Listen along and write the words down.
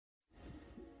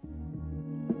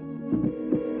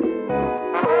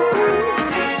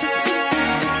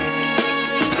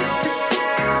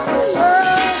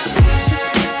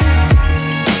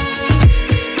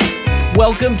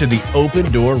Welcome to the Open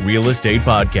Door Real Estate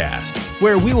Podcast,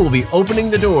 where we will be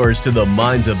opening the doors to the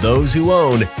minds of those who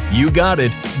own, you got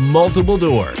it, multiple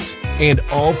doors, and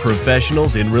all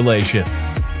professionals in relation.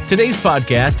 Today's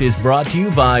podcast is brought to you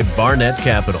by Barnett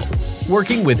Capital,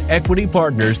 working with equity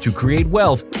partners to create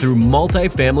wealth through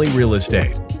multifamily real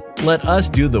estate. Let us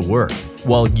do the work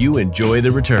while you enjoy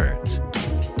the returns.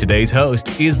 Today's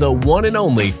host is the one and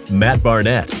only Matt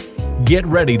Barnett. Get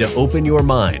ready to open your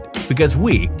mind, because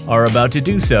we are about to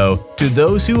do so to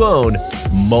those who own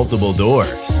multiple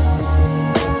doors.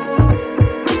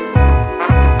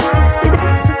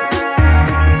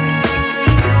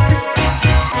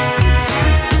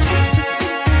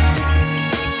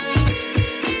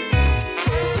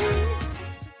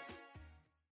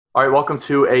 All right, welcome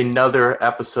to another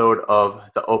episode of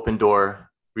the Open Door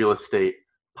Real Estate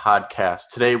Podcast.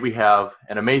 Today we have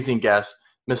an amazing guest,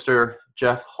 Mr.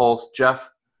 Jeff Holst.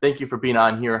 Jeff, thank you for being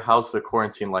on here. How's the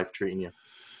quarantine life treating you?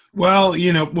 Well,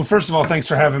 first of all, thanks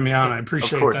for having me on. I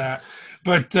appreciate that.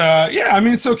 But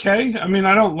it's okay. I mean,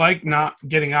 I don't like not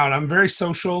getting out. I'm very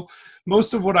social.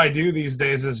 Most of what I do these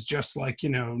days is just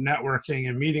networking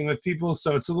and meeting with people.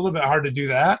 So it's a little bit hard to do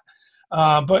that.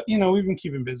 But we've been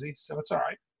keeping busy, so it's all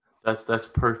right. That's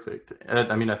perfect.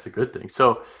 And I mean, that's a good thing.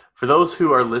 So for those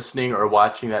who are listening or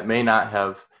watching that may not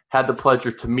have had the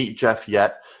pleasure to meet Jeff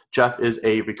yet, Jeff is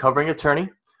a recovering attorney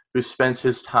who spends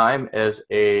his time as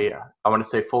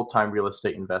full-time real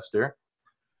estate investor.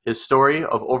 His story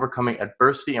of overcoming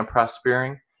adversity and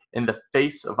prospering in the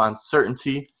face of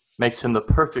uncertainty makes him the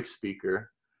perfect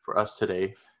speaker for us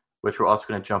today, which we're also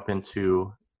going to jump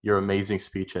into your amazing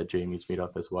speech at Jamie's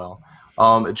meetup as well.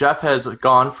 Jeff has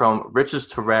gone from riches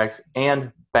to rags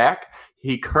and back.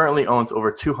 He currently owns over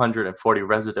 240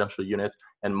 residential units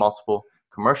and multiple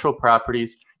commercial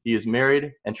properties. He is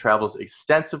married and travels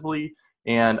extensively.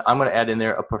 And I'm going to add in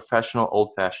there a professional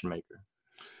old-fashioned maker.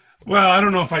 Well, I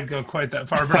don't know if I'd go quite that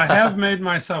far, but I have made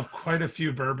myself quite a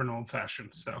few bourbon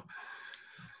old-fashions. So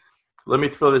let me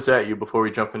throw this at you before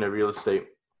we jump into real estate.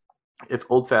 If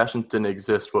old-fashioned didn't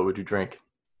exist, what would you drink?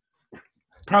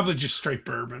 Probably just straight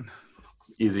bourbon.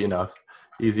 Easy enough.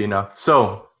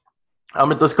 So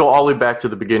let's go all the way back to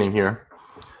the beginning here.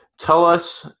 Tell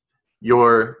us you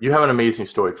have an amazing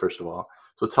story, first of all.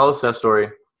 So tell us that story,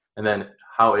 and then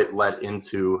how it led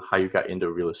into how you got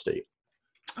into real estate.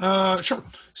 Sure.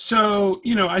 So,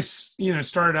 I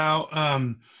started out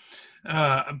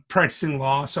practicing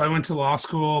law. So I went to law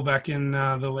school back in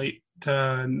the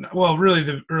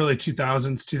early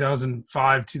 2000s,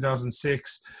 2005,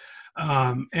 2006.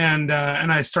 And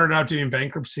I started out doing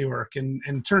bankruptcy work, and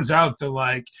it turns out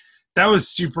that that was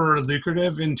super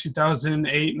lucrative in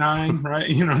 2008, 9, right?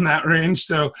 In that range.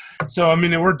 So, I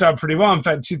mean, it worked out pretty well. In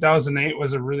fact, 2008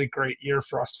 was a really great year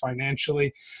for us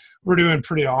financially. We're doing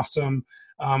pretty awesome.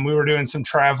 We were doing some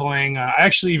traveling. I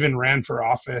actually even ran for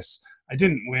office. I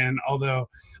didn't win, although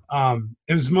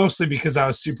it was mostly because I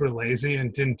was super lazy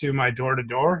and didn't do my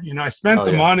door-to-door. I spent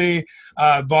the money,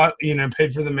 bought,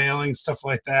 paid for the mailing, stuff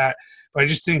like that, but I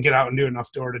just didn't get out and do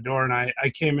enough door-to-door, and I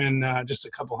came in just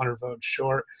a couple hundred votes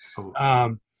short.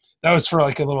 That was for a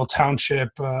little township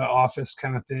office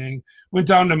kind of thing. Went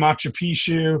down to Machu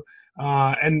Picchu,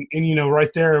 and right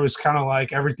there it was kind of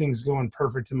like everything's going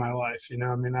perfect in my life.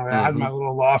 I had my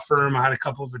little law firm. I had a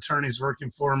couple of attorneys working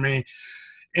for me,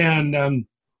 and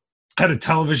had a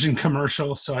television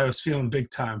commercial, so I was feeling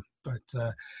big time.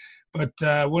 But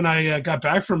when I got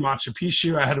back from Machu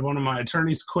Picchu, I had one of my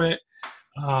attorneys quit,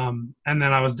 and then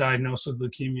I was diagnosed with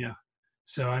leukemia.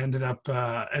 So I ended up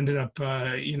in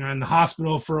the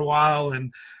hospital for a while,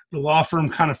 and the law firm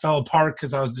kind of fell apart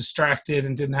because I was distracted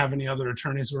and didn't have any other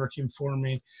attorneys working for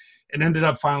me, and ended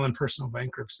up filing personal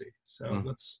bankruptcy. So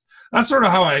that's sort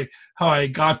of how I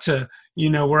got to,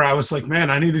 where I was like, man,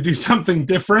 I need to do something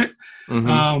different.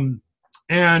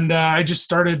 And I just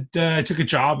started, I took a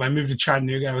job. I moved to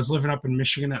Chattanooga. I was living up in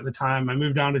Michigan at the time. I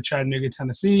moved down to Chattanooga,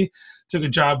 Tennessee, took a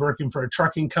job working for a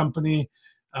trucking company,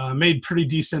 made pretty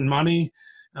decent money.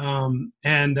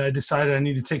 And I decided I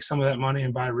need to take some of that money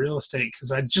and buy real estate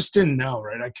because I just didn't know,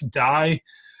 right? I could die.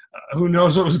 Who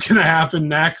knows what was going to happen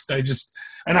next?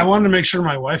 And I wanted to make sure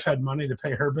my wife had money to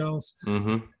pay her bills.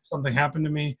 If something happened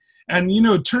to me. And,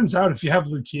 it turns out if you have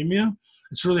leukemia,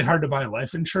 it's really hard to buy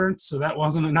life insurance. So that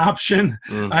wasn't an option.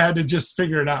 I had to just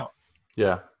figure it out.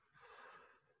 Yeah.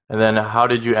 And then how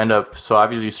did you end up? So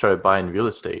obviously you started buying real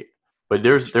estate, but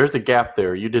there's a gap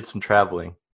there. You did some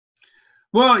traveling.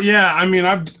 Well, yeah, I mean,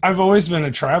 I've always been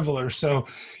a traveler. So,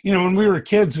 when we were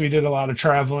kids, we did a lot of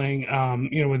traveling,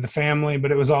 with the family,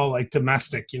 but it was all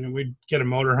domestic. We'd get a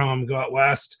motorhome, go out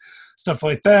west, stuff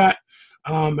like that.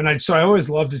 So I always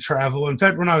loved to travel. In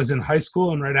fact, when I was in high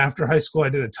school and right after high school, I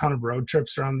did a ton of road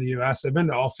trips around the U.S. I've been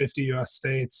to all 50 U.S.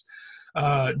 states.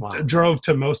 Wow. Drove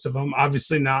to most of them,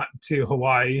 obviously not to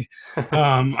Hawaii.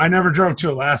 I never drove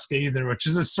to Alaska either, which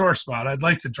is a sore spot. I'd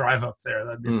like to drive up there.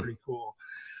 That'd be pretty cool.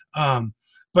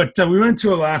 But we went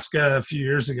to Alaska a few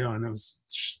years ago, and it was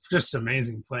just an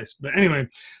amazing place. But anyway,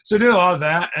 so I did a lot of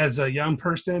that as a young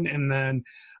person. And then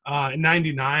in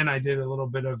 99, I did a little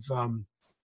bit of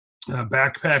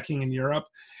backpacking in Europe.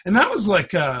 And that was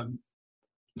like,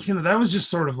 that was just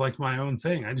sort of like my own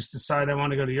thing. I just decided I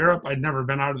want to go to Europe. I'd never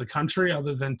been out of the country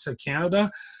other than to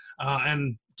Canada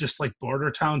and just like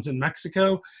border towns in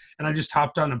Mexico. And I just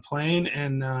hopped on a plane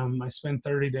and I spent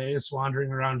 30 days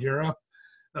wandering around Europe.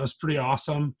 That was pretty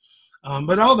awesome.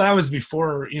 But all that was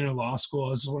before, law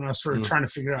school is when I was sort of trying to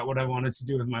figure out what I wanted to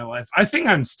do with my life. I think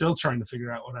I'm still trying to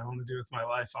figure out what I want to do with my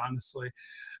life, honestly.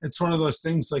 It's one of those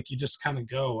things like you just kind of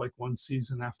go like one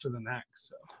season after the next.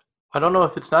 So I don't know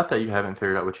if it's not that you haven't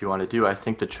figured out what you want to do. I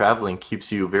think the traveling keeps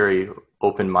you very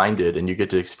open-minded and you get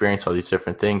to experience all these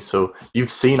different things. So you've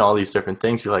seen all these different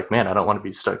things. You're like, man, I don't want to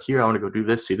be stuck here. I want to go do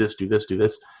this, see this, do this, do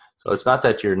this. So it's not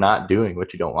that you're not doing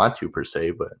what you don't want to per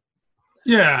se, but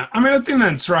yeah, I mean, I think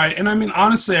that's right. And I mean,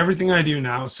 honestly, everything I do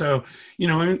now. So,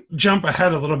 jump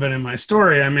ahead a little bit in my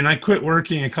story. I mean, I quit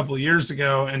working a couple of years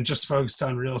ago and just focused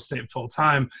on real estate full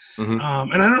time. And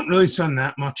I don't really spend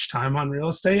that much time on real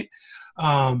estate.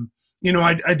 I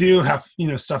do have,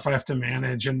 stuff I have to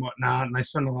manage and whatnot. And I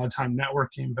spend a lot of time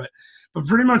networking, but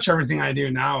pretty much everything I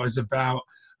do now is about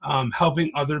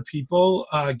helping other people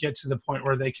get to the point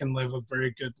where they can live a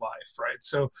very good life, right?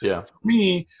 So yeah. For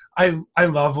me, I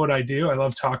love what I do. I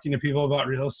love talking to people about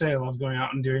real estate. I love going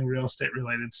out and doing real estate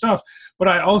related stuff. But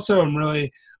I also am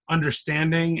really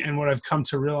understanding, and what I've come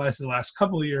to realize the last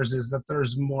couple of years is that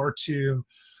there's more to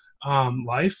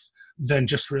life than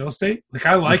just real estate. Like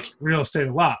I like real estate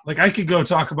a lot. Like I could go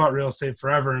talk about real estate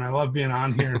forever, and I love being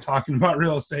on here and talking about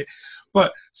real estate.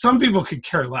 But some people could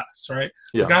care less, right?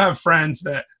 Yeah. Like I have friends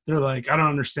that they're like, I don't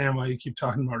understand why you keep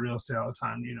talking about real estate all the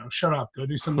time. Shut up, go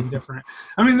do something different.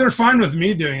 I mean, they're fine with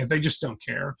me doing it. They just don't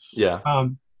care. Yeah.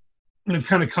 And I've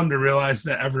kind of come to realize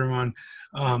that everyone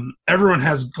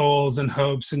has goals and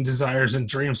hopes and desires and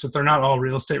dreams, but they're not all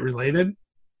real estate related.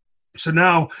 So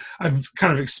now I've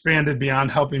kind of expanded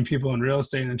beyond helping people in real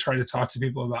estate and try to talk to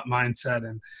people about mindset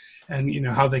and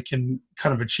how they can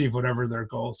kind of achieve whatever their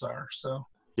goals are. So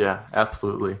yeah,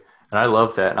 absolutely. And I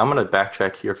love that. And I'm going to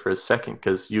backtrack here for a second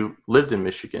because you lived in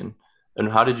Michigan. And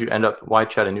how did you end up? Why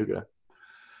Chattanooga?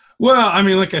 Well, I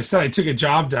mean, like I said, I took a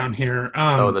job down here.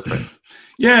 Oh, that's right.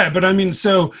 Yeah, but I mean,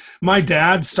 so my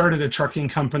dad started a trucking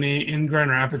company in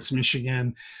Grand Rapids,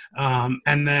 Michigan.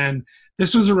 And then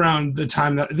this was around the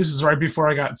time this is right before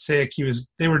I got sick.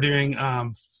 They were doing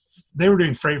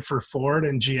freight for Ford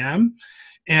and GM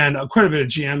and quite a bit of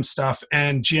GM stuff.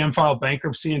 And GM filed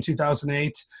bankruptcy in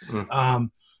 2008.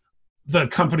 The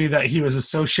company that he was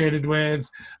associated with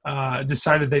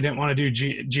decided they didn't want to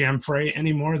do GM freight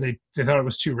anymore. They thought it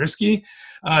was too risky.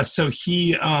 So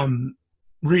he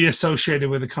reassociated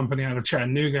with a company out of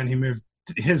Chattanooga, and he moved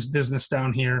his business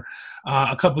down here.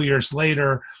 A couple of years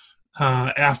later,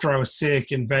 after I was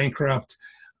sick and bankrupt,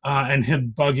 and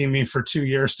him bugging me for 2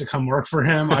 years to come work for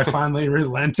him, I finally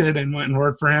relented and went and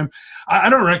worked for him.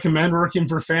 I don't recommend working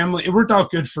for family. It worked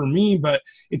out good for me, but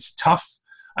it's tough.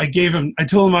 I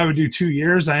told him I would do 2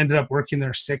 years. I ended up working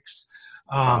there 6.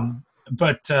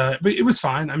 But it was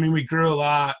fine. I mean, we grew a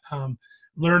lot,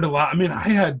 learned a lot. I mean,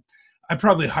 I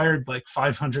probably hired like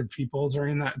 500 people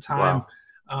during that time.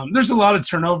 Wow. There's a lot of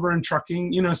turnover in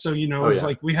trucking, so, it was yeah.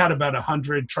 like we had about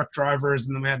 100 truck drivers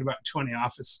and then we had about 20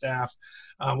 office staff.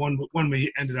 When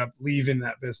we ended up leaving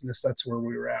that business, that's where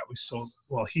we were at.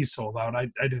 He sold out. I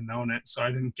didn't own it, so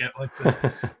I didn't get like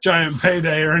the giant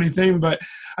payday or anything, but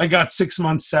I got 6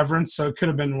 months severance, so it could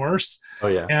have been worse. Oh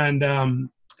yeah. And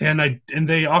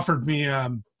they offered me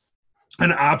an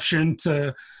option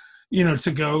to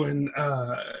go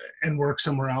and work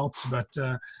somewhere else, but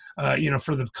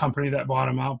for the company that bought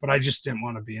them out. But I just didn't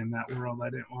want to be in that world. I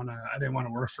didn't want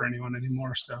to work for anyone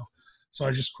anymore. So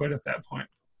I just quit at that point.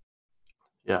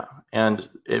 Yeah. And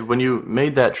when you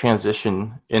made that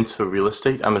transition into real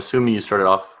estate, I'm assuming you started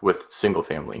off with single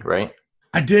family, right?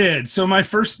 I did. So my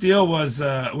first deal was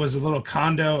a little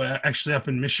condo actually up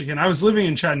in Michigan. I was living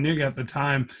in Chattanooga at the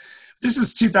time. This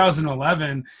is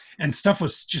 2011 and stuff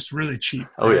was just really cheap.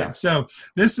 Right? Oh yeah. So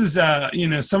this is,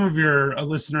 some of your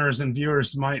listeners and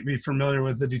viewers might be familiar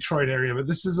with the Detroit area, but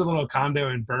this is a little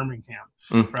condo in Birmingham,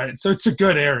 right? So it's a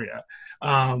good area.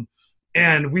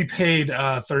 And we paid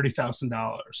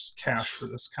 $30,000 cash for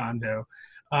this condo.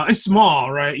 It's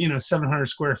small, right? 700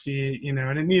 square feet, and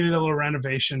it needed a little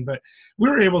renovation, but we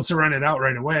were able to rent it out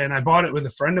right away. And I bought it with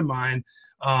a friend of mine.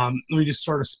 We just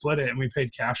sort of split it and we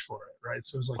paid cash for it, right?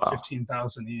 So it was like Wow.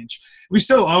 $15,000 each. We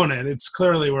still own it. It's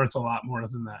clearly worth a lot more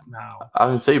than that now. I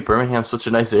would say Birmingham's such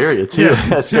a nice area too.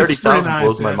 Yeah, It's it's pretty 30,000 nice,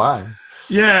 blows my yeah. mind.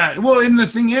 Yeah, well, and the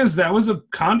thing is, that was a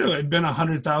condo. It had been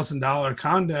 $100,000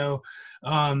 condo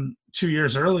 2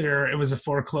 years earlier. It was a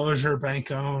foreclosure,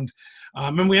 bank owned,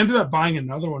 and we ended up buying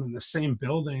another one in the same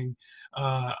building,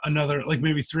 another like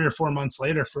maybe 3 or 4 months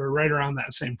later for right around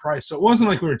that same price. So it wasn't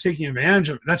like we were taking advantage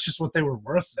of it. That's just what they were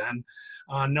worth then.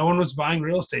 No one was buying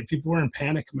real estate. People were in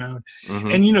panic mode.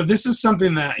 Mm-hmm. And this is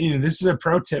something that this is a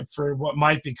pro tip for what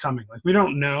might be coming. Like, we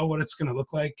don't know what it's going to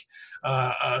look like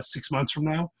 6 months from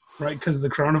now, right? Because of the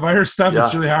coronavirus stuff,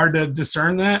 It's really hard to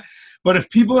discern that. But if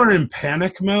people are in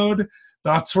panic mode,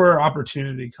 that's where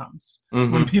opportunity comes.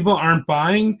 Mm-hmm. When people aren't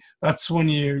buying, that's when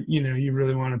you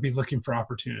really want to be looking for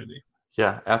opportunity.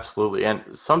 Yeah, absolutely. And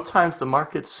sometimes the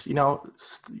markets,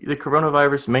 the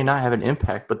coronavirus may not have an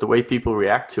impact, but the way people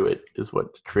react to it is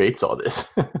what creates all this.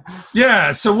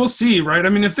 Yeah, so we'll see, right? I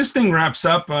mean, if this thing wraps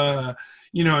up,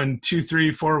 in 2, 3,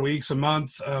 4 weeks, a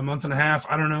month and a half,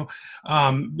 I don't know.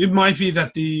 It might be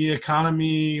that the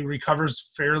economy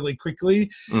recovers fairly quickly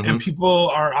and people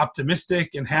are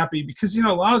optimistic and happy because, a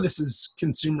lot of this is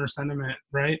consumer sentiment,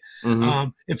 right?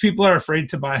 If people are afraid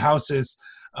to buy houses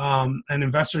and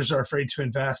investors are afraid to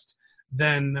invest,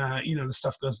 then, the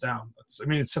stuff goes down. It's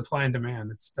supply and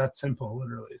demand. It's that simple,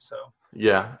 literally. So.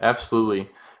 Yeah, absolutely.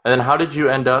 And then how did you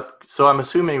end up? So I'm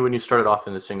assuming when you started off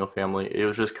in the single family, it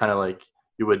was just kind of like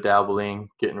you were dabbling,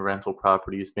 getting rental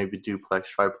properties, maybe duplex,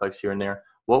 triplex here and there.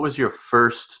 What was your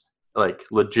first like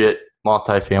legit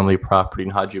multifamily property,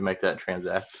 and how did you make that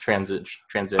transition?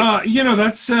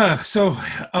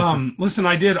 Listen,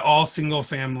 I did all single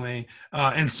family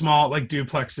and small like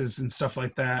duplexes and stuff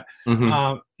like that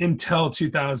until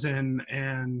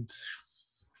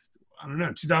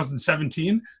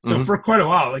 2017. So for quite a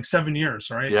while, like 7 years,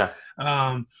 right? Yeah.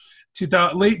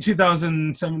 Late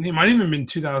 2017, might even been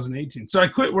 2018. So I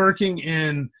quit working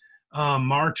in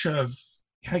March of,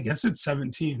 I guess it's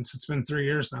 17. So it's been 3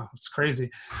 years now. It's crazy.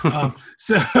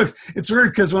 So it's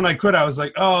weird because when I quit, I was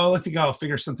like, oh, I think I'll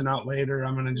figure something out later.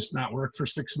 I'm going to just not work for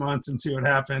 6 months and see what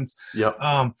happens. Yep.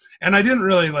 And I didn't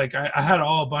really I had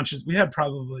we had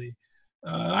probably,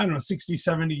 60,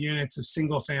 70 units of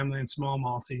single family and small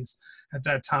multis at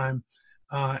that time.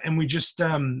 And we just,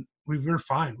 we were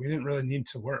fine. We didn't really need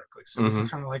to work. So it was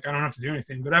kind of like, I don't have to do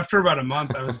anything. But after about a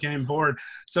month, I was getting bored.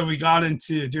 So we got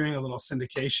into doing a little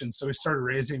syndication. So we started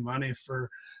raising money for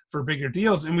bigger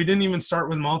deals. And we didn't even start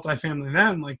with multifamily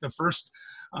then. Like the first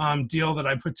deal that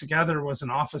I put together was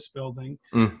an office building.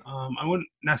 I wouldn't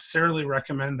necessarily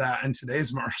recommend that in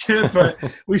today's market, but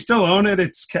we still own it.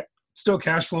 It's still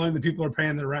cash flowing. The people are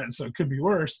paying their rent, so it could be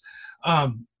worse.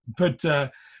 But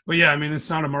yeah, it's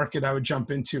not a market I would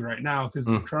jump into right now because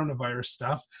of the coronavirus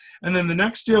stuff. And then the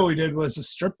next deal we did was a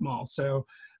strip mall. So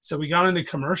we got into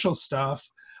commercial stuff.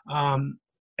 And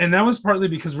that was partly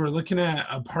because we were looking at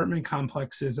apartment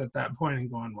complexes at that point and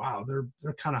going, wow,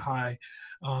 they're kind of high.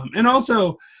 And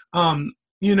also,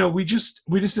 we just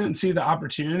didn't see the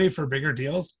opportunity for bigger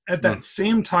deals. At that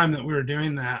same time that we were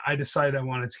doing that, I decided I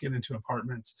wanted to get into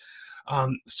apartments.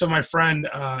 So my friend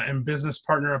and business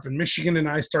partner up in Michigan and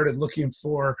I started looking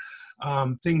for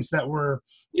things that were,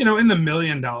 in the $1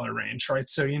 million range, right?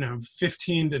 So,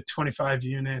 15 to 25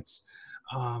 units,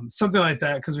 something like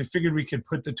that, because we figured we could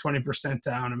put the 20%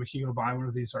 down and we could go buy one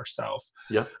of these ourselves.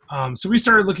 Yep. So we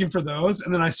started looking for those.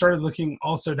 And then I started looking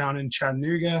also down in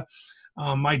Chattanooga.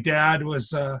 My dad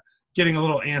was getting a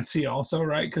little antsy also,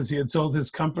 right? Because he had sold his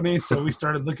company. So we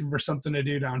started looking for something to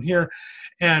do down here.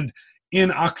 And in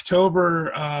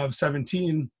October of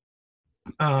 17,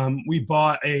 we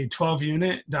bought a 12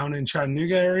 unit down in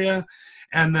Chattanooga area.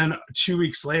 And then 2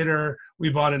 weeks later, we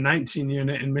bought a 19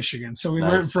 unit in Michigan. So we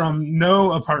went from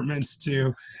no apartments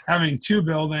to having 2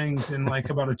 buildings in like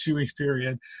about a 2-week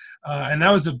period. And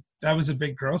that was a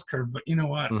big growth curve. But you know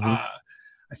what? I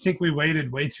think we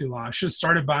waited way too long. I should have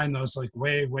started buying those like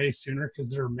way, way sooner because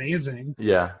they're amazing.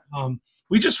 Yeah.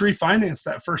 We just refinanced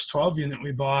that first 12 unit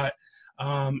we bought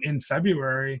in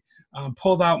February,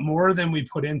 pulled out more than we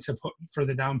put for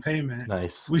the down payment.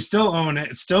 Nice. We still own it.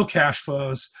 It still cash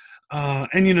flows.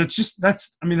 And it's just,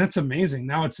 that's amazing.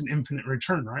 Now it's an infinite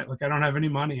return, right? Like I don't have any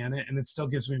money in it and it still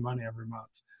gives me money every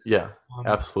month. Yeah,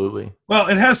 absolutely. Well,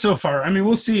 it has so far.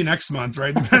 We'll see next month,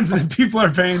 right? Depends if people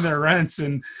are paying their rents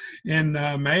in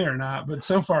May or not. But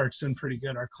so far it's been pretty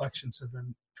good. Our collections have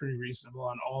been pretty reasonable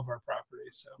on all of our properties.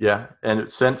 So yeah. And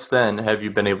since then, have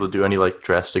you been able to do any like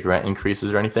drastic rent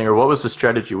increases or anything, or what was the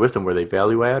strategy with them? Were they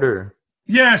value add or?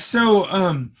 yeah, so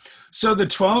the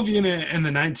 12 unit and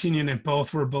the 19 unit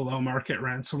both were below market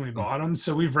rents when we bought them.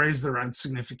 So we've raised the rents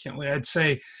significantly. I'd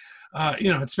say,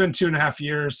 it's been 2.5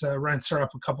 years. Rents are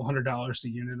up a couple $100 a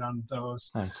unit on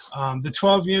those. Nice. The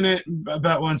 12 unit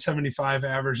about 175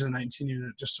 average, and the 19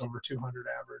 unit just over 200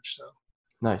 average. So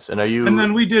Nice. And and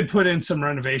then we did put in some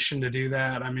renovation to do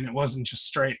that. I mean, it wasn't just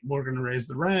straight, we're going to raise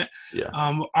the rent. Yeah.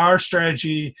 Our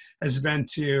strategy has been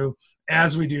to,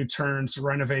 as we do turns,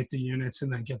 renovate the units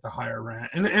and then get the higher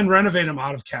rent and renovate them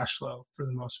out of cash flow for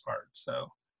the most part. So,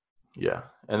 yeah.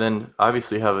 And then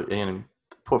obviously the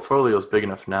portfolio is big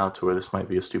enough now to where this might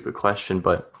be a stupid question,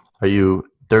 but are you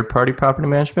third-party property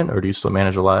management, or do you still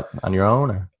manage a lot on your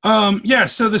own? Or? Yeah,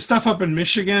 so the stuff up in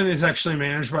Michigan is actually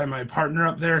managed by my partner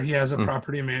up there. He has a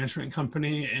property management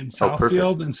company in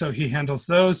Southfield, and so he handles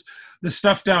those. The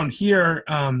stuff down here,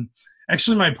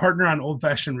 actually my partner on Old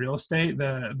Fashioned Real Estate,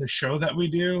 the show that we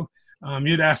do,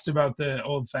 you'd asked about the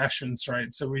old fashions,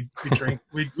 right? So we drink,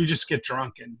 we just get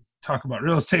drunk and talk about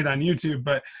real estate on YouTube,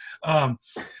 but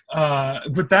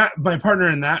that my partner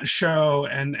in that show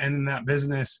and in that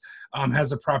business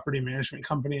has a property management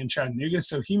company in Chattanooga.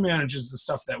 So he manages the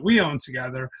stuff that we own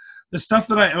together. The stuff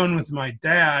that I own with my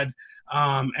dad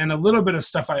and a little bit of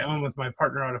stuff I own with my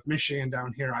partner out of Michigan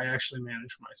down here, I actually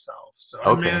manage myself. So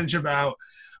I manage about,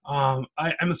 I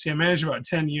manage about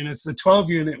 10 units. The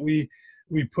 12 unit, we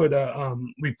put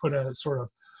a sort of,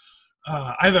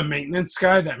 I have a maintenance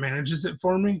guy that manages it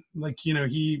for me. Like, he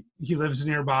lives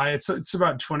nearby. It's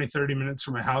about 20-30 minutes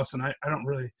from my house. And I don't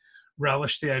really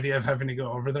relish the idea of having to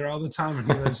go over there all the time. And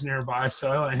he lives nearby.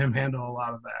 So I let him handle a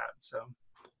lot of that. So,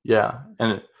 yeah.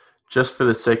 And just for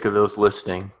the sake of those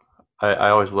listening, I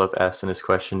always love asking this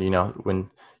question, when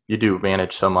you do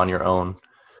manage some on your own,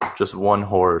 just one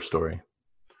horror story.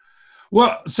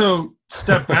 Well, so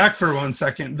step back for 1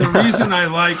 second. The reason I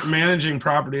like managing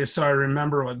property is so I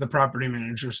remember what the property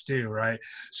managers do, right?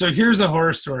 So here's a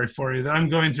horror story for you that I'm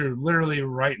going through literally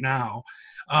right now.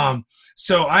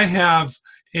 So I have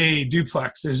a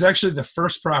duplex. There's actually the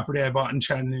first property I bought in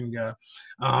Chattanooga.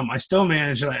 I still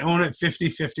manage it. I own it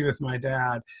 50-50 with my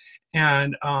dad.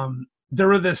 And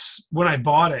when I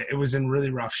bought it, it was in really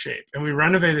rough shape. And we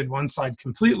renovated one side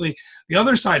completely. The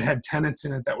other side had tenants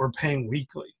in it that were paying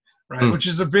weekly. Right, which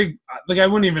is a big, I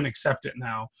wouldn't even accept it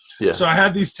now. Yeah. So I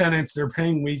had these tenants, they're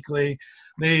paying weekly.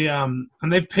 And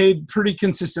they've paid pretty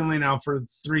consistently now for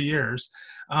 3 years.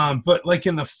 But like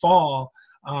in the fall,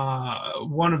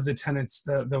 one of the tenants,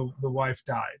 the wife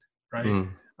died, right?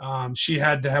 She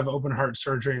had to have open heart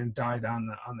surgery and died on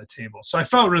the table. So I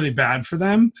felt really bad for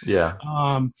them. Yeah.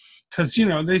 Cause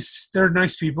they're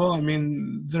nice people. I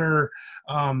mean,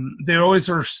 they always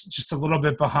are just a little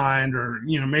bit behind, or,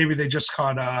 maybe they just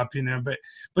caught up,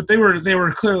 but they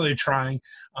were clearly trying.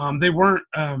 They weren't,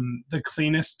 the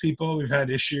cleanest people. We've had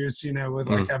issues, with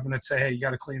like having to say, hey, you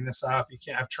got to clean this up. You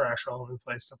can't have trash all over the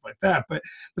place, stuff like that. But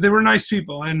they were nice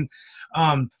people. And,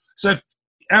 so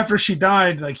after she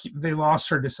died, they lost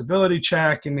her disability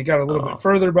check and they got a little bit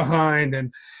further behind,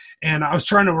 and I was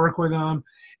trying to work with them.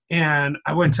 And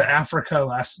I went to Africa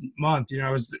last month. I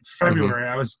was February.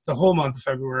 I was the whole month of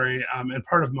February and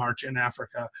part of March in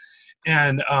Africa,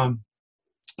 and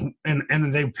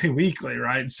they pay weekly,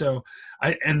 right? So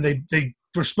they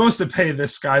were supposed to pay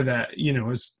this guy that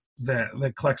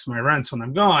that collects my rents when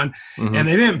I'm gone, and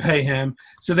they didn't pay him.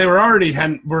 So they were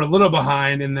a little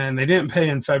behind, and then they didn't pay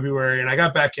in February, and I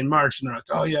got back in March, and they're like,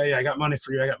 oh yeah, I got money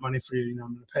for you. I'm going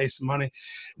to pay some money.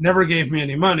 Never gave me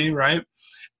any money, right?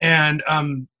 And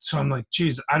so I'm like,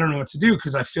 geez, I don't know what to do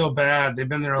because I feel bad. They've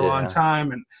been there a long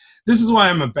time, and this is why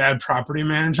I'm a bad property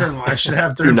manager and why I should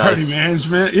have third-party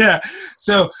management. Yeah.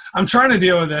 So I'm trying to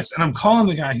deal with this, and I'm calling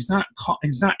the guy. He's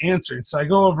not answering. So I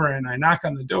go over and I knock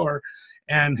on the door,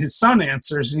 and his son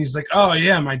answers, and he's like, oh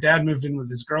yeah, my dad moved in with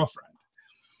his girlfriend.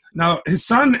 Now, his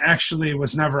son actually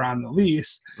was never on the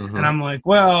lease, and I'm like,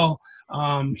 well,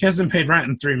 he hasn't paid rent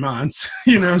in 3 months,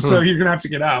 so you're going to have to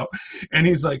get out. And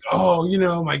he's like,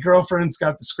 oh, my girlfriend's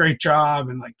got this great job,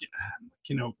 and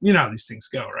how these things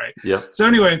go, right? Yeah. So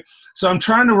anyway, I'm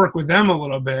trying to work with them a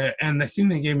little bit, and I think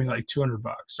they gave me like $200,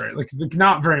 right? Like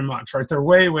not very much, right? They're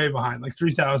way, way behind, like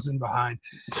 3,000 behind.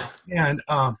 And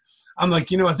I'm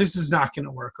like, you know what, this is not going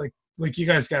to work. Like you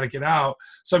guys got to get out.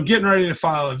 So I'm getting ready to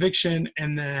file eviction,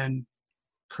 and then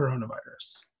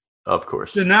coronavirus. Of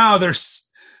course. So now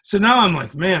So now I'm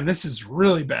like, man, this is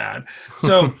really bad.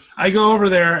 So I go over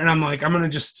there and I'm like, I'm going to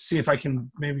just see if I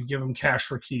can maybe give them cash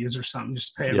for keys or something,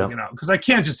 just pay them to get out. Because I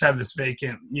can't just have this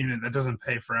vacant unit that doesn't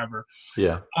pay forever.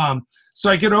 Yeah.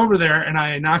 So I get over there and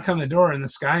I knock on the door and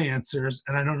this guy answers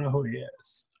and I don't know who he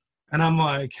is. And I'm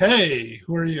like, hey,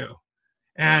 who are you?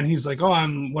 And he's like, oh,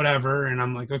 I'm whatever. And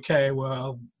I'm like, okay,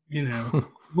 well, you know,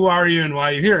 who are you and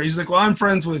why are you here? He's like, well, I'm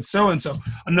friends with so-and-so,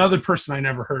 another person I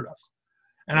never heard of.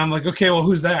 And I'm like, okay, well,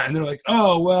 who's that? And they're like,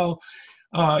 oh, well,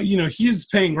 you know, he's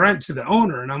paying rent to the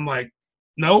owner. And I'm like,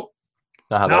 nope,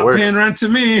 not paying rent to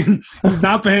me. He's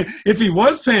not paying. If he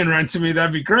was paying rent to me,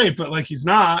 that'd be great. But like, he's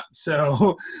not.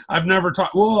 So I've never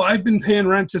talked. Well, I've been paying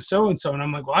rent to so-and-so. And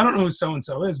I'm like, well, I don't know who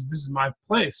so-and-so is. But this is my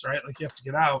place, right? Like you have to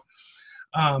get out.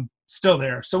 Still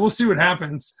there. So we'll see what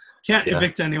happens. Can't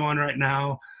evict anyone right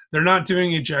now. They're not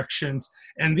doing ejections.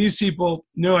 And these people,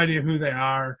 no idea who they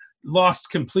are. Lost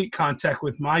complete contact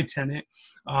with my tenant,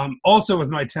 also with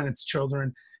my tenant's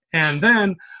children. And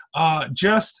then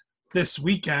just last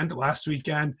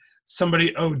weekend,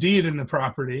 somebody OD'd in the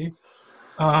property.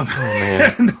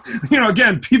 And, you know,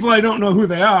 again, people I don't know who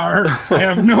they are. I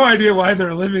have no idea why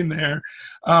they're living there.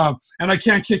 And I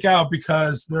can't kick out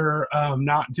because they're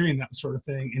not doing that sort of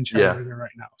thing in Chattanooga right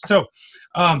now. So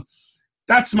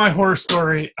that's my horror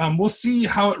story. We'll see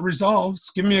how it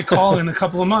resolves. Give me a call in a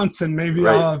couple of months and maybe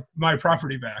I'll have my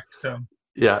property back. So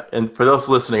yeah, and for those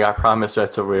listening, I promise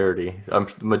that's a rarity.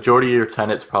 The majority of your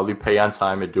tenants probably pay on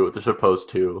time and do what they're supposed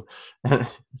to.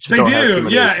 They do,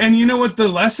 yeah. And you know what the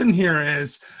lesson here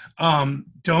is?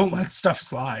 Don't let stuff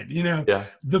slide. You know,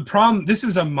 the problem, this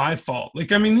is my fault.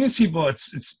 Like, I mean, these people,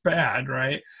 it's bad,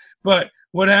 right? But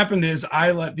what happened is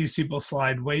I let these people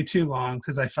slide way too long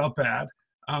because I felt bad.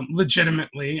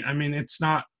 Legitimately, I mean, it's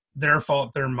not their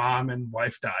fault. Their mom and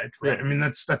wife died, right? I mean,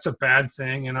 that's a bad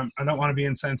thing, and I don't want to be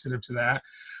insensitive to that,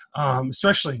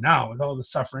 especially now with all the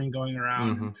suffering going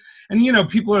around. And you know,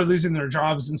 people are losing their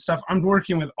jobs and stuff. I'm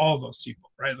working with all those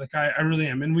people, right? Like I really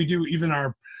am, and we do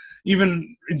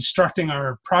even instructing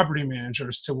our property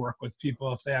managers to work with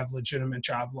people if they have legitimate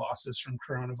job losses from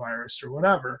coronavirus or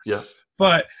whatever. Yeah,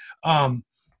 But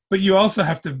you also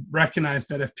have to recognize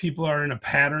that if people are in a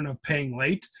pattern of paying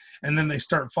late and then they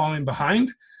start falling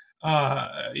behind,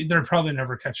 they're probably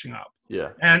never catching up.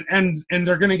 Yeah. And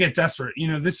they're going to get desperate. You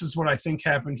know, this is what I think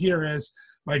happened here is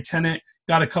my tenant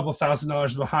got a couple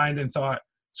 $1,000s behind and thought,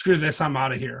 screw this, I'm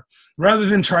out of here. Rather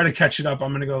than try to catch it up,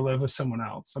 I'm going to go live with someone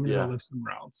else. I'm going to go live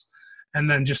somewhere else. And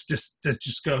then just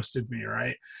ghosted me,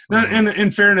 right? Now, and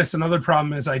in fairness, another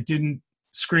problem is I didn't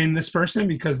screen this person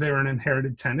because they were an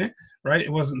inherited tenant, right?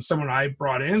 It wasn't someone I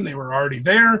brought in. They were already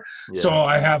there. So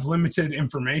I have limited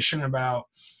information about,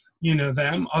 you know,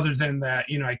 them other than that,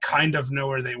 you know, I kind of know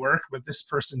where they work, but this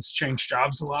person's changed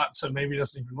jobs a lot. So maybe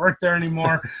doesn't even work there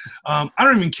anymore. I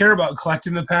don't even care about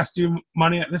collecting the past due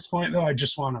money at this point though. I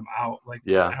just want them out. Like,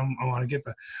 I want to get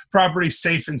the property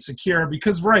safe and secure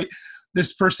because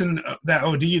this person that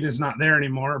OD'd is not there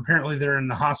anymore. Apparently they're in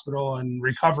the hospital and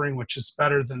recovering, which is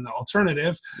better than the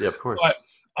alternative. Yeah, of course.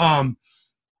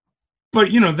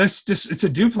 But you know, it's a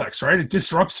duplex, right? It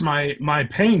disrupts my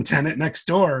paying tenant next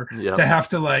door to have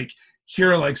to like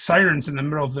hear like sirens in the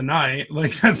middle of the night.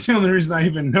 Like that's the only reason I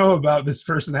even know about this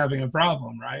person having a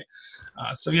problem, right?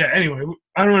 So yeah, anyway,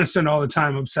 I don't want to spend all the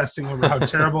time obsessing over how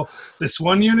terrible this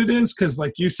one unit is. Cause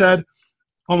like you said,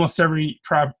 almost every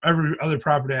other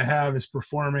property I have is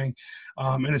performing,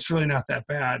 and it's really not that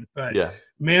bad. But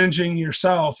managing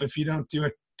yourself, if you don't do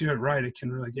it right, it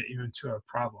can really get you into a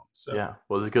problem. So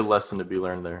well, there's a good lesson to be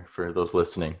learned there for those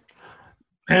listening,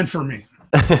 and for me.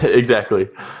 Exactly.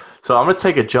 So I'm going to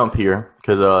take a jump here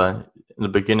because in the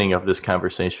beginning of this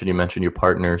conversation, you mentioned your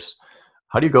partners.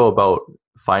 How do you go about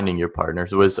finding your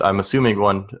partners? I'm assuming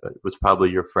one was probably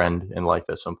your friend in life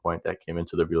at some point that came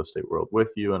into the real estate world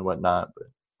with you and whatnot. But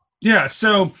yeah,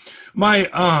 so my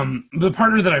the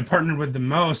partner that I partnered with the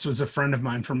most was a friend of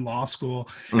mine from law school.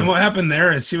 And what happened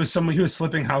there is he was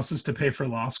flipping houses to pay for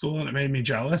law school, and it made me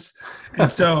jealous. And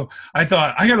so I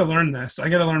thought, I got to learn this. I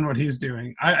got to learn what he's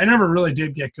doing. I never really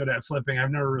did get good at flipping.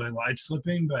 I've never really liked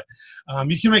flipping, but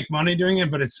you can make money doing it,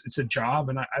 but it's a job,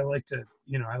 and I like to,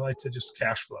 I like to just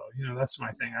cash flow. That's my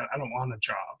thing. I don't want a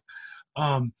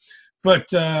job.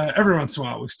 But every once in a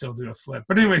while, we still do a flip.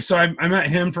 But anyway, so I met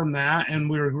him from that,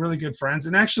 and we were really good friends.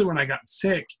 And actually, when I got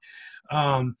sick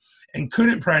and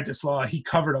couldn't practice law, he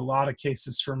covered a lot of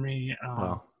cases for me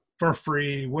for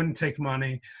free, wouldn't take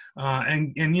money,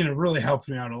 and really helped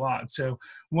me out a lot. So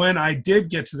when I did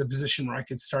get to the position where I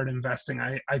could start investing,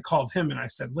 I called him and I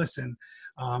said, listen,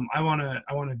 I want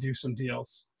to do some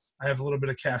deals. I have a little bit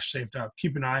of cash saved up.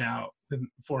 Keep an eye out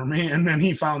for me. And then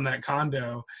he found that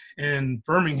condo in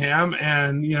Birmingham,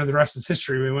 and, you know, the rest is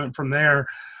history. We went from there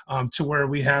to where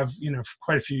we have, you know,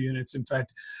 quite a few units. In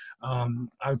fact, I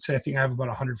would say I think I have about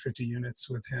 150 units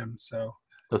with him. So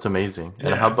that's amazing. Yeah.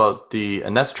 And how about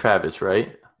and that's Travis,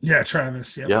 right? Yeah,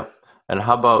 Travis. Yep. And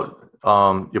how about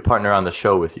your partner on the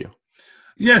show with you?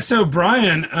 Yeah, so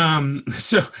Brian,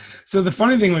 so the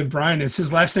funny thing with Brian is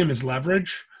his last name is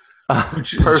Leverage,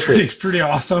 which is pretty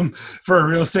awesome for a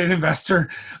real estate investor.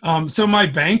 So my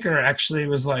banker actually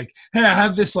was like, hey, I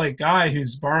have this like guy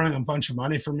who's borrowing a bunch of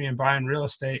money from me and buying real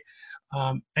estate.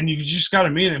 And you just got to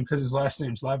meet him because his last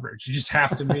name's Leverage. You just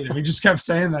have to meet him. He just kept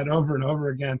saying that over and over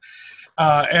again.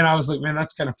 And I was like, man,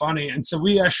 that's kind of funny. And so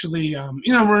we actually, you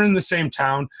know, we're in the same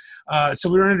town. So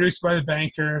we were introduced by the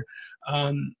banker.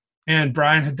 And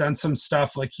Brian had done some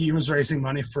stuff, like he was raising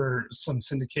money for some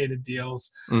syndicated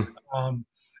deals.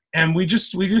 And we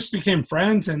just became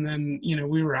friends. And then, you know,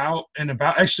 we were out and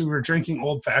about. Actually, we were drinking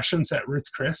old fashions at Ruth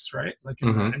Chris, right? Like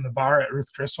in the bar at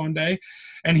Ruth Chris one day.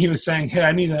 And he was saying, hey,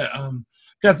 I need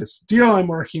got this deal I'm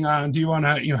working on. Do you want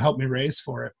to, you know, help me raise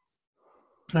for it?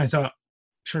 And I thought,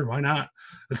 sure, why not?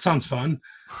 That sounds fun.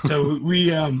 So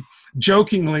we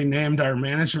jokingly named our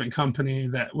management company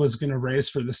that was going to raise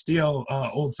for this deal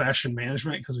Old Fashioned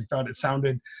Management, because we thought it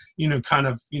sounded, you know, kind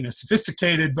of, you know,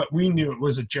 sophisticated, but we knew it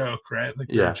was a joke, right? Like,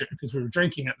 because we were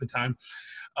drinking at the time.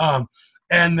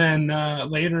 And then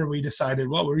later we decided,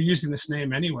 well, we're using this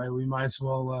name anyway. We might as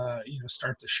well, you know,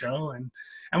 start the show.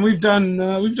 And we've done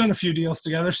a few deals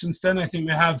together since then. I think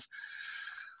we have.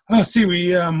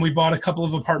 We bought a couple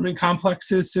of apartment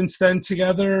complexes since then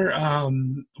together.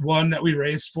 One that we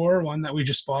raised for, one that we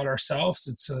just bought ourselves.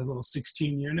 It's a little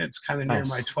 16 units, kind of near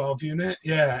my 12 unit.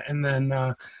 Yeah. And then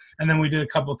we did a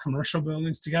couple of commercial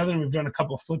buildings together, and we've done a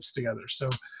couple of flips together. So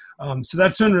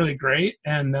that's been really great.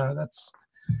 And that's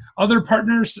other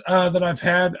partners that I've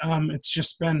had. It's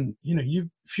just been, you know,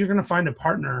 if you're going to find a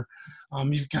partner,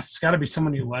 it's got to be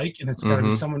someone you like, and it's got to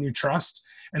be someone you trust.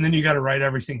 And then you got to write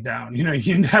everything down. You know,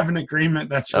 you have an agreement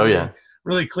that's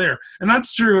really clear. And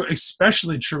that's true,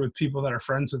 especially true with people that are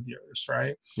friends with yours,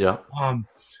 right? Yeah.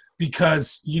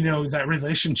 Because, you know, that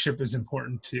relationship is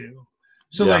important too.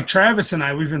 So like Travis and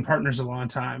I, we've been partners a long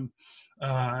time,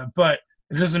 but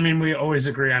it doesn't mean we always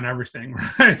agree on everything,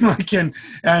 right? Like, and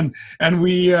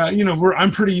we, you know, I'm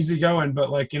pretty easygoing, but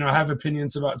like, you know, I have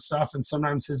opinions about stuff, and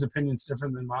sometimes his opinion's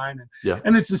different than mine.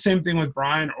 And it's the same thing with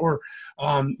Brian, or,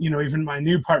 you know, even my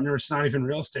new partner, it's not even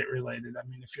real estate related. I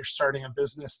mean, if you're starting a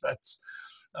business that's,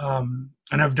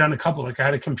 and I've done a couple, like I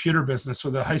had a computer business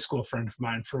with a high school friend of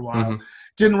mine for a while.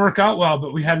 Didn't work out well,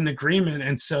 but we had an agreement.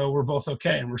 And so we're both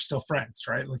okay. And we're still friends,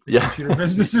 right? Like the computer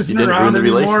business isn't around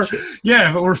anymore.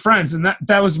 Yeah, but we're friends. And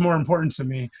that was more important to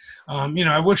me. You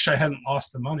know, I wish I hadn't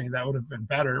lost the money. That would have been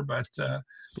better, but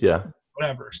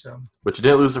whatever. So, but you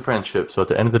didn't lose the friendship. So at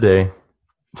the end of the day,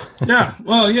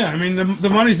 I mean, the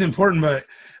money's important, but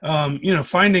you know,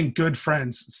 finding good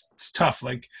friends, it's tough.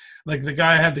 Like the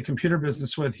guy I had the computer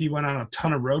business with, he went on a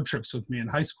ton of road trips with me in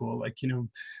high school. Like, you know,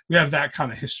 we have that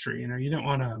kind of history. You know, you don't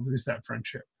want to lose that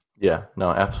friendship. Yeah, no,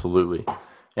 absolutely.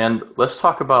 And let's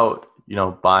talk about, you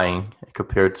know, buying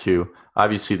compared to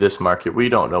obviously this market. We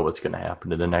don't know what's going to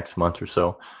happen in the next month or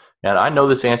so. And I know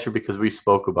this answer because we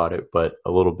spoke about it, but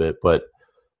a little bit. But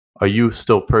are you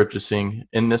still purchasing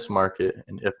in this market?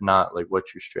 And if not, like,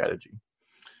 what's your strategy?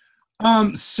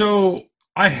 So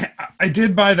I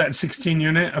did buy that 16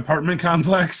 unit apartment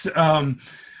complex about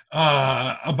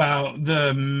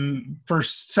the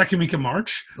second week of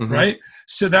March, right?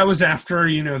 So that was after,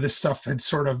 you know, this stuff had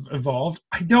sort of evolved.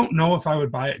 I don't know if I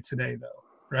would buy it today though,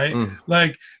 right?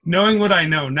 Like, knowing what I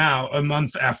know now, a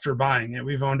month after buying it,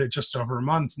 we've owned it just over a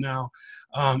month now.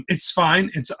 It's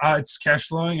fine. It's cash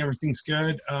flowing. Everything's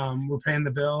good. We're paying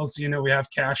the bills. You know, we have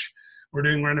cash. We're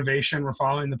doing renovation. We're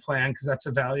following the plan because that's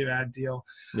a value add deal.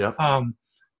 Yeah.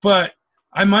 But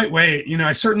I might wait. You know,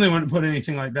 I certainly wouldn't put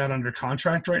anything like that under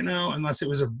contract right now unless it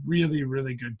was a really,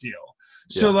 really good deal.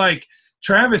 So like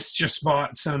Travis just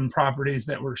bought some properties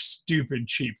that were stupid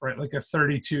cheap, right? Like a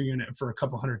 32 unit for a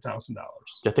couple $100,000.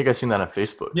 I think I've seen that on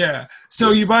Facebook. Yeah.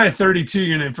 So you buy a 32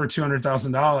 unit for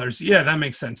 $200,000. Yeah, that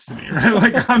makes sense to me, right?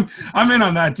 Like I'm in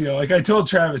on that deal. Like I told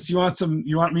Travis, you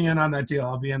want me in on that deal?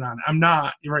 I'll be in on it. I'm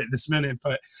not right this minute,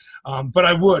 but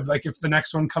I would, like, if the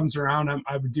next one comes around,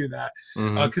 I would do that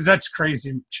because that's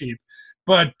crazy cheap.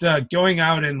 But going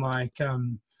out and like,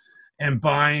 and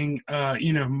buying,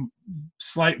 you know,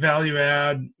 slight value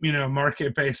add, you know,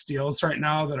 market-based deals right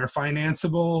now that are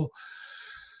financeable,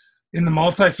 in the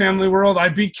multifamily world,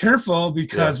 I'd be careful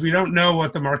because we don't know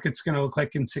what the market's going to look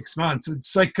like in 6 months.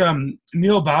 It's like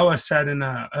Neil Bawa said in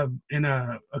a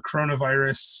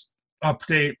coronavirus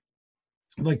update,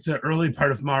 like the early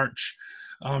part of March.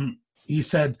 He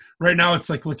said, right now it's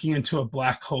like looking into a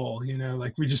black hole,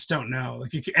 like we just don't know,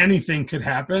 like anything could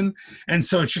happen. And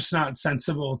so it's just not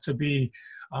sensible to be,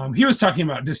 he was talking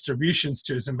about distributions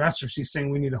to his investors. He's saying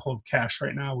we need to hold cash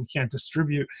right now. We can't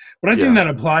distribute. But I think that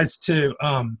applies to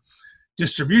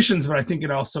distributions, but I think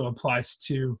it also applies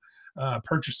to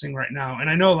purchasing right now. And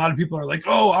I know a lot of people are like,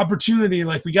 oh, opportunity,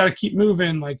 like we got to keep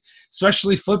moving, like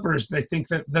especially flippers. They think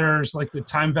that there's like the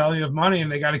time value of money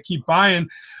and they got to keep buying.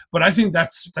 But I think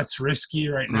that's risky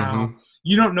right now.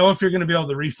 You don't know if you're going to be able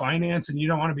to refinance, and you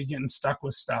don't want to be getting stuck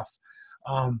with stuff.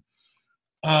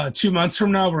 2 months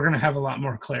from now, we're going to have a lot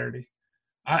more clarity.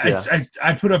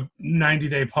 I put a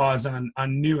 90-day pause on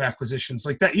new acquisitions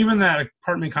like that. Even that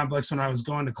apartment complex, when I was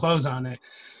going to close on it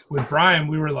with Brian,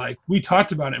 we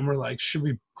talked about it and we're like, should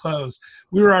we close?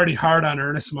 We were already hard on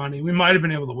earnest money. We might've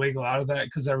been able to wiggle out of that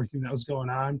because everything that was going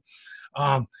on.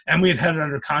 And we had it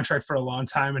under contract for a long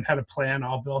time and had a plan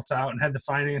all built out and had the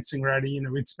financing ready.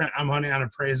 We'd spent our money on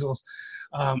appraisals.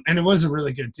 And it was a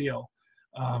really good deal.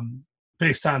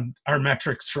 Based on our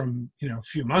metrics from a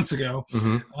few months ago,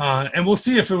 and we'll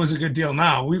see if it was a good deal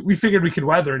now. We figured we could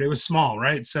weather it. It was small,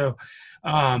 right? So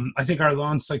I think our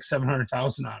loan's like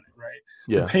 $700,000 on it, right?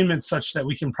 The payment's such that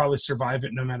we can probably survive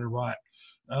it no matter what.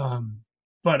 I'm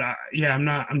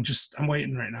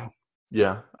waiting right now.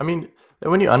 Yeah, I mean,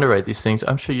 when you underwrite these things,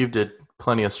 I'm sure you did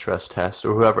plenty of stress tests,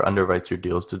 or whoever underwrites your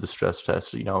deals did the stress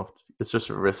test. It's just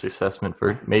a risk assessment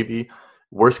for maybe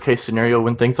worst case scenario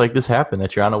when things like this happen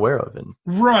that you're unaware of.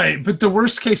 Right. But the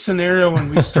worst case scenario when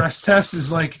we stress test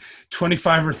is like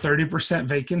 25 or 30%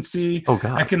 vacancy,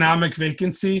 economic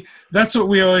vacancy. That's what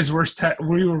we always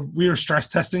we were stress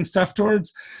testing stuff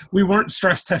towards. We weren't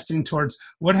stress testing towards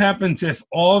what happens if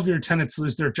all of your tenants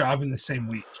lose their job in the same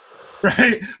week.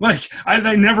 Right. Like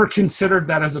I never considered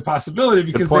that as a possibility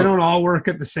because they don't all work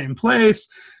at the same place.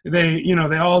 They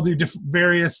all do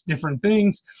various different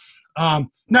things.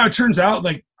 Now it turns out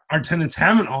like our tenants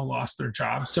haven't all lost their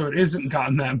jobs, so it isn't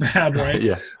gotten that bad, right?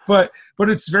 But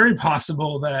it's very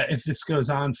possible that if this goes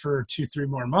on for 2-3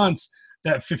 more months,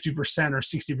 that 50% or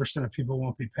 60% of people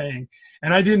won't be paying.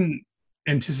 And I didn't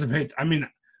anticipate. I mean,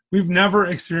 we've never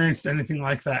experienced anything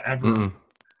like that ever.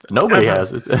 Nobody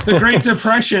has. The Great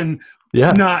Depression.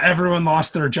 Not everyone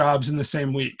lost their jobs in the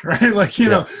same week, right? Like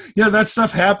that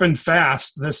stuff happened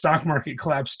fast. The stock market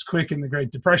collapsed quick in the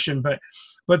Great Depression, but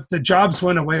the jobs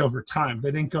went away over time.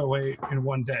 They didn't go away in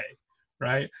one day,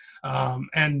 right?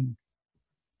 And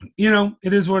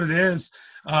it is what it is.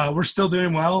 We're still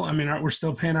doing well. I mean, we're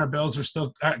still paying our bills. We're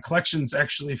still collections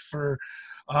actually for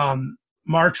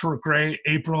March were great.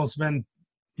 April's been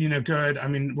good. I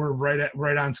mean, we're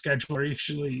right on schedule. Or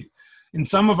actually, in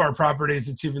some of our properties,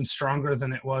 it's even stronger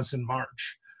than it was in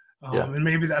March. And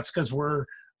maybe that's because we're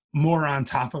more on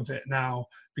top of it now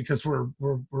because we're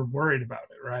worried about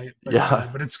it, right?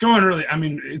 But it's going really. I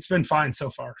mean, it's been fine so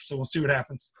far. So we'll see what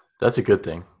happens. That's a good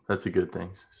thing.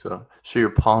 So sure, your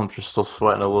palms are still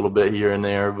sweating a little bit here and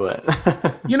there, but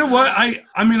you know what?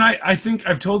 I think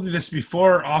I've told you this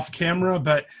before off camera,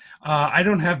 but I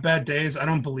don't have bad days. I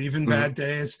don't believe in bad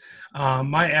days.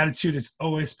 My attitude is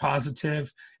always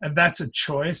positive, and that's a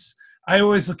choice. I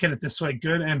always look at it this way: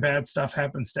 good and bad stuff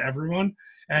happens to everyone,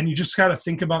 and you just got to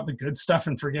think about the good stuff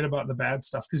and forget about the bad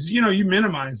stuff because you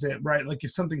minimize it, right? Like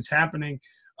if something's happening,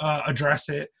 address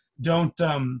it. Don't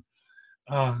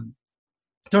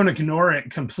ignore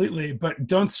it completely, but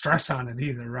don't stress on it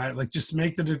either, right? Like just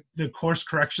make the course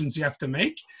corrections you have to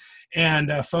make,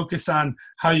 and focus on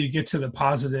how you get to the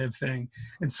positive thing.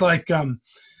 It's like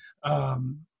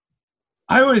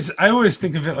I always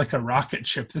think of it like a rocket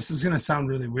ship. This is going to sound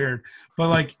really weird, but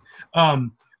like,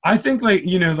 I think like,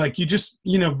 like you just,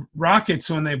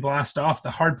 rockets when they blast off, the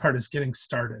hard part is getting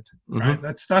started, right?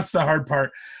 That's the hard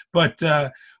part. But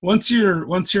once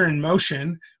you're in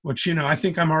motion, which, I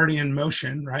think I'm already in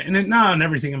motion, right? And not on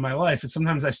everything in my life. And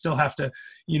sometimes I still have to,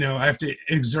 I have to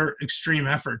exert extreme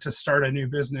effort to start a new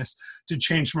business, to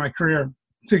change my career,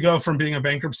 to go from being a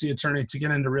bankruptcy attorney to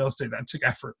get into real estate. That took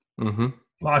effort.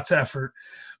 Lots of effort.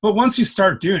 But once you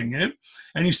start doing it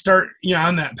and you start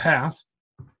on that path,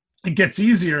 it gets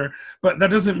easier, but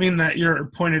that doesn't mean that you're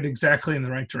pointed exactly in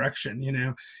the right direction.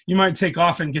 You might take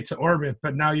off and get to orbit,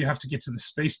 but now you have to get to the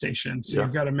space station. So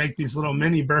you've got to make these little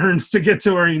mini burns to get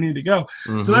to where you need to go.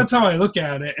 So that's how I look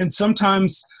at it. And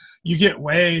sometimes you get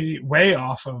way, way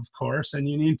off of course, and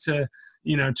you need to,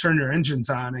 turn your engines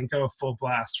on and go full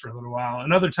blast for a little while.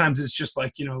 And other times it's just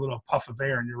like, a little puff of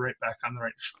air and you're right back on the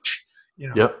right you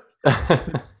know. Yep.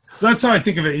 So that's how I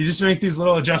think of it. You just make these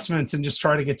little adjustments and just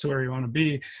try to get to where you want to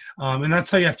be. And that's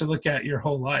how you have to look at your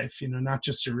whole life, you know, not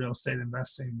just your real estate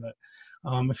investing, but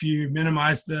if you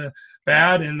minimize the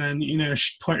bad and then, you know,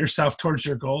 point yourself towards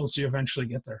your goals, you eventually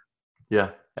get there.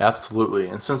 Yeah, absolutely.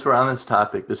 And since we're on this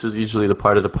topic, this is usually the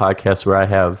part of the podcast where I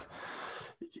have,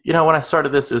 you know, when I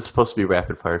started this, it was supposed to be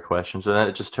rapid fire questions, and then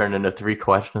it just turned into 3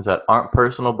 questions that aren't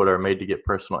personal, but are made to get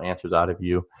personal answers out of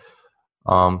you,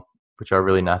 which are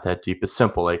really not that deep. It's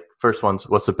simple. Like, first one's,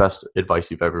 what's the best advice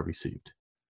you've ever received?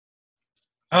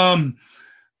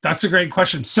 That's a great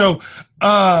question. So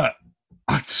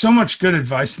much good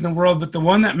advice in the world, but the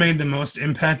one that made the most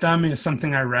impact on me is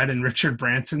something I read in Richard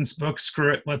Branson's book,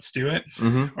 Screw It, Let's Do It,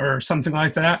 or something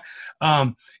like that.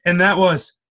 And that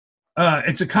was,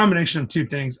 it's a combination of 2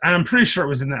 things. And I'm pretty sure it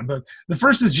was in that book. The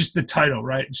first is just the title,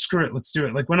 right? Screw it, let's do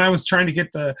it. Like when I was trying to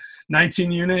get the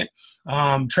 19 unit,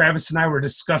 Travis and I were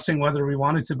discussing whether we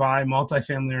wanted to buy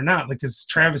multifamily or not, because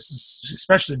Travis is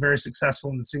especially very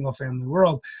successful in the single family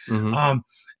world.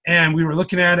 And we were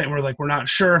looking at it and we're like, we're not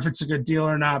sure if it's a good deal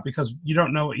or not, because you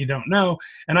don't know what you don't know.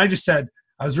 And I just said,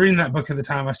 I was reading that book at the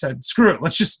time. I said, screw it,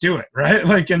 let's just do it. Right.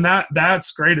 Like, and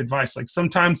that's great advice. Like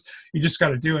sometimes you just got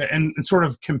to do it. And sort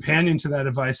of companion to that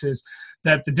advice is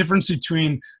that the difference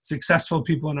between successful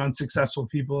people and unsuccessful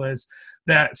people is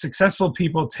that successful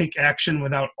people take action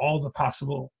without all the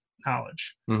possible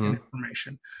knowledge and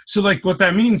information. So like what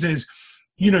that means is,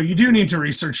 you know, you do need to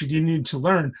research, you do need to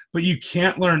learn, but you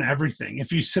can't learn everything.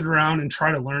 If you sit around and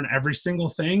try to learn every single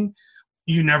thing,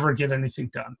 you never get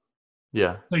anything done.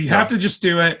 Yeah. So you have to just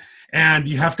do it, and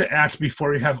you have to act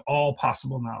before you have all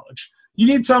possible knowledge. You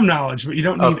need some knowledge, but you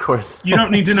don't need, of course. You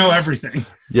don't need to know everything.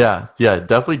 Yeah.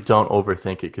 Definitely don't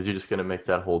overthink it, because you're just going to make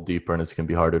that hole deeper, and it's going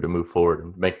to be harder to move forward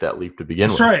and make that leap to begin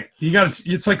with. That's right.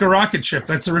 It's like a rocket ship.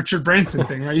 That's a Richard Branson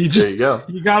thing, right? There you go.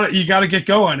 You got to get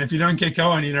going. If you don't get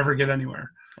going, you never get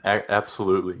anywhere.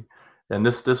 Absolutely. And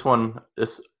this one,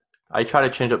 I try to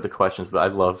change up the questions, but I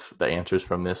love the answers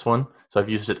from this one. So I've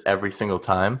used it every single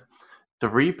time.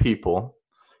 3 people,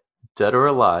 dead or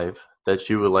alive, that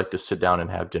you would like to sit down and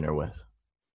have dinner with.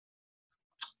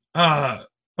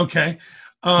 Okay.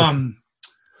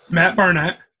 Matt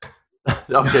Barnett.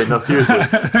 Okay, no, seriously.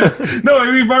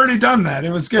 No, we've already done that. It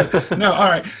was good. No, all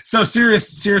right. So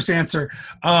serious answer.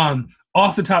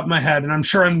 Off the top of my head, and I'm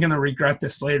sure I'm going to regret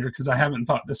this later because I haven't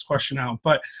thought this question out,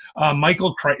 but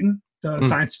Michael Crichton, the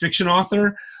science fiction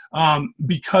author,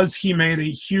 because he made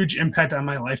a huge impact on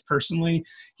my life personally.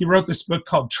 He wrote this book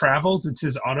called Travels. It's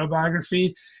his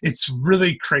autobiography. It's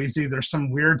really crazy. There's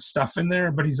some weird stuff in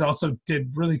there, but he's also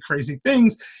did really crazy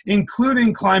things,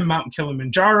 including climb Mount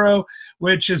Kilimanjaro,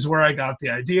 which is where I got the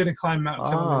idea to climb Mount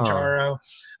Kilimanjaro,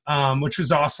 which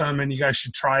was awesome, and you guys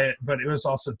should try it, but it was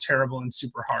also terrible and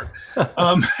super hard.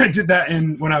 I did that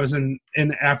when I was in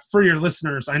for your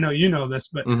listeners, I know you know this,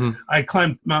 but I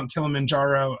climbed Mount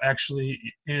Kilimanjaro actually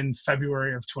in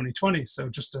February of 2020, so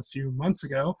just a few months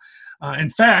ago. In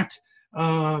fact,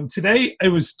 today, it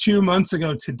was 2 months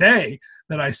ago today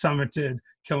that I summited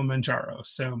Kilimanjaro.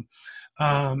 So,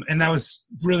 and that was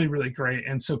really, really great.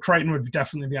 And so Crichton would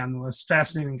definitely be on the list.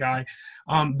 Fascinating guy.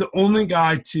 The only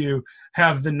guy to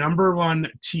have the #1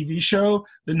 TV show,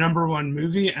 the #1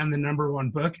 movie, and the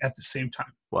 #1 book at the same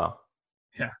time. Wow.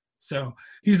 Yeah. So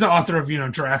he's the author of,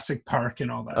 Jurassic Park and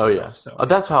all that stuff. Yeah. So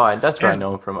that's where I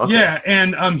know him from. Okay. Yeah.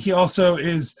 And he also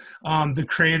is the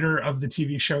creator of the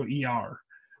TV show ER.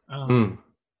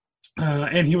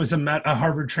 And he was a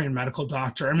Harvard-trained medical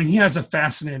doctor. I mean, he has a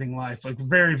fascinating life, like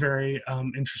very, very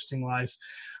interesting life.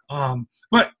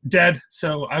 But dead,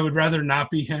 so I would rather not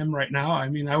be him right now. I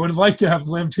mean, I would have liked to have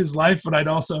lived his life, but I'd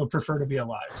also prefer to be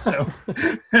alive. So,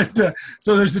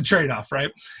 so there's a trade-off, right?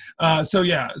 So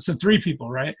 3 people,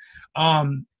 right?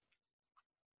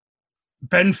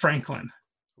 Ben Franklin.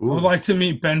 Ooh. I would like to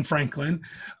meet Ben Franklin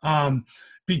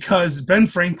because Ben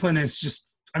Franklin is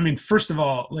just, I mean, first of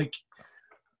all, like,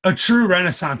 a true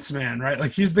Renaissance man, right?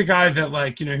 Like he's the guy that,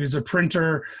 like, he's a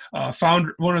printer,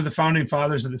 found one of the founding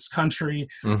fathers of this country.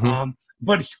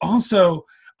 But he also,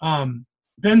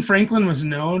 Ben Franklin was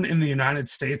known in the United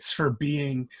States for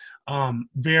being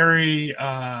very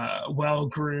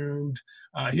well-groomed.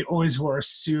 He always wore a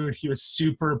suit. He was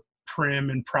super prim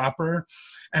and proper.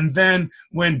 And then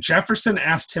when Jefferson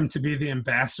asked him to be the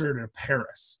ambassador to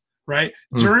Paris, right?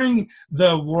 During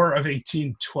the War of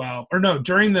 1812, or no,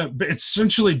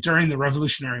 essentially during the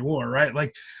Revolutionary War, right?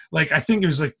 Like I think it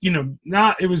was like,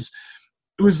 it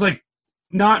was like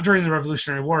not during the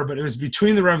Revolutionary War, but it was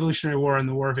between the Revolutionary War and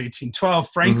the War of 1812.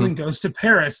 Franklin goes to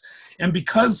Paris, and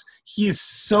because he is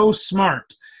so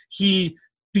smart, he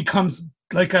becomes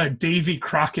like a Davy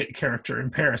Crockett character in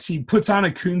Paris. He puts on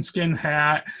a coonskin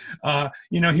hat.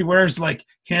 He wears like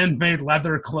handmade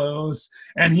leather clothes,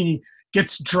 and he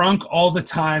gets drunk all the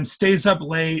time, stays up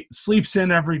late, sleeps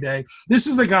in every day. This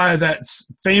is a guy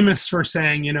that's famous for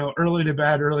saying, early to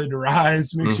bed, early to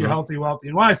rise, makes you healthy, wealthy,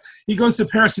 and wise. He goes to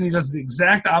Paris and he does the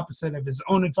exact opposite of his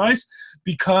own advice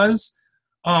because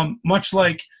much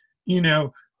like,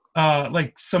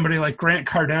 like somebody like Grant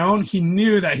Cardone, he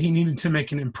knew that he needed to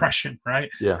make an impression, right?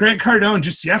 Yeah. Grant Cardone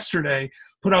just yesterday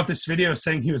put out this video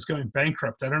saying he was going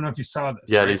bankrupt. I don't know if you saw this.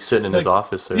 Yeah, right? he's sitting in his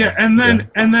office there. Yeah, and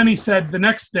then he said the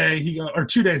next day, or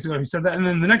 2 days ago, he said that, and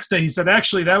then the next day he said,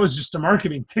 actually, that was just a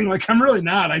marketing thing. Like, I'm really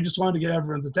not. I just wanted to get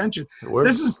everyone's attention.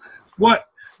 This is what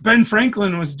Ben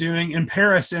Franklin was doing in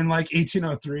Paris in like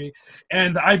 1803.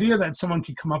 And the idea that someone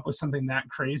could come up with something that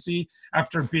crazy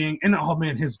after being, and oh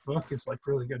man, his book is like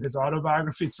really good. His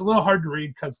autobiography, it's a little hard to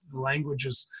read because the language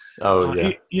is,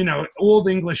 old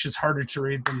English is harder to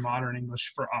read than modern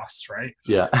English for us, right?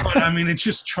 Yeah. But I mean, it's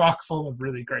just chock full of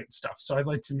really great stuff. So I'd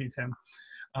like to meet him.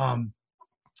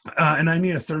 And I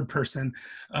need a third person,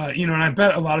 and I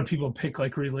bet a lot of people pick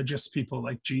like religious people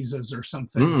like Jesus or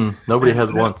something. Nobody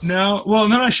has once. No. Well,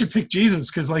 then I should pick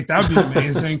Jesus because like that would be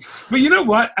amazing. But you know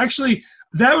what? Actually,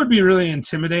 that would be really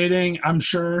intimidating, I'm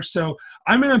sure. So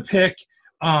I'm going to pick,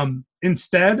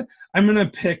 instead, I'm going to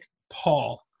pick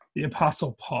Paul, the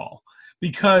Apostle Paul,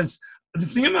 because the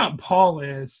thing about Paul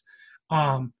is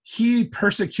he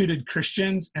persecuted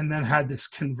Christians and then had this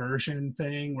conversion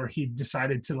thing where he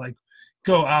decided to like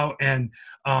go out and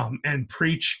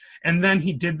preach. And then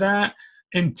he did that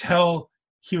until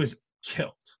he was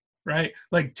killed, right?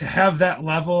 Like to have that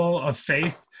level of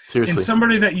faith in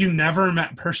somebody that you never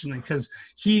met personally, because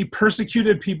he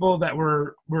persecuted people that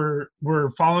were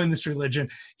following this religion.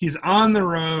 He's on the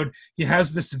road. He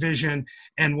has this vision,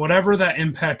 and whatever that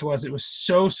impact was, it was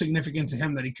so significant to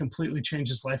him that he completely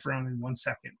changed his life around in 1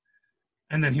 second.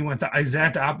 And then he went the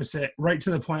exact opposite, right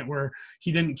to the point where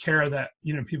he didn't care that,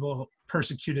 people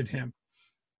persecuted him.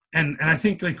 And I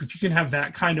think like if you can have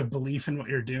that kind of belief in what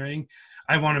you're doing,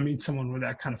 I want to meet someone with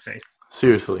that kind of faith.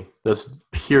 Seriously, that's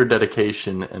pure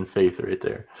dedication and faith right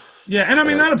there. Yeah, and I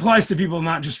mean, that applies to people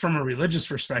not just from a religious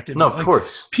perspective. No, but of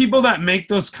course. People that make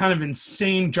those kind of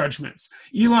insane judgments.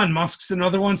 Elon Musk's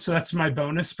another one, so that's my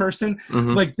bonus person.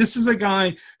 Like, this is a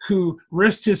guy who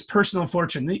risked his personal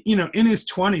fortune. In his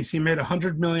 20s, he made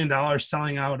 $100 million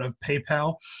selling out of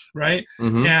PayPal, right?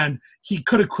 And he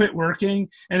could have quit working,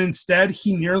 and instead,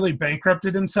 he nearly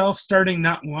bankrupted himself, starting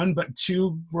not one, but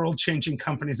two world-changing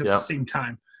companies at the same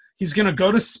time. He's going to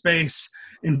go to space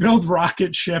and build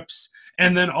rocket ships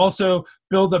and then also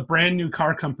build a brand new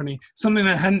car company, something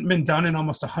that hadn't been done in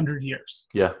almost 100 years.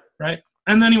 Yeah. Right?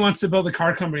 And then he wants to build a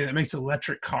car company that makes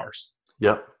electric cars.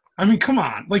 Yep. I mean, come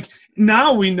on. Like,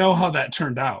 now we know how that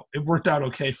turned out. It worked out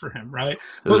okay for him, right?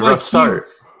 It was a rough start.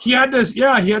 He had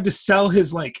to sell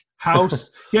his, like,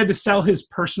 house. He had to sell his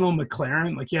personal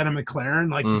McLaren. Like, he had a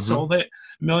McLaren. Like, he sold it,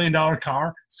 $1 million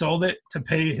car, sold it to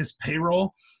pay his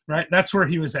payroll, right? That's where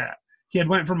he was at. He had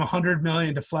went from 100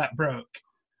 million to flat broke.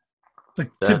 Like,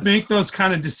 to make those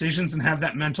kind of decisions and have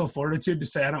that mental fortitude to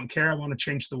say, I don't care. I want to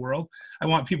change the world. I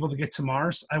want people to get to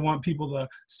Mars. I want people to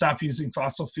stop using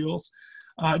fossil fuels.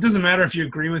 It doesn't matter if you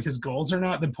agree with his goals or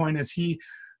not. The point is he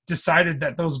decided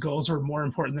that those goals were more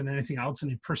important than anything else,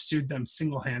 and he pursued them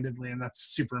single-handedly, and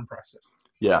that's super impressive.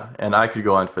 Yeah, and I could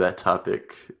go on for that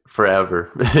topic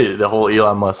forever, the whole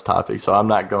Elon Musk topic, so I'm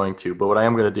not going to. But what I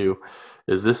am going to do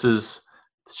is this is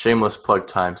shameless plug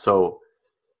time. So,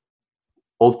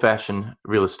 Old Fashioned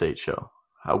Real Estate Show.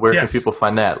 Where can people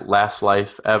find that? Last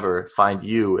Life Ever. Find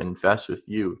you, invest with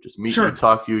you. Just meet you,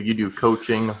 talk to you. You do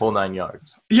coaching, the whole 9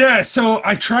 yards. Yeah, so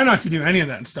I try not to do any of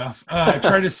that stuff. I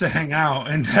try just to hang out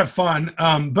and have fun.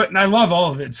 But I love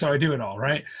all of it, so I do it all,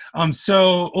 right?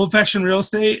 So Old Fashioned Real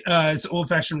Estate is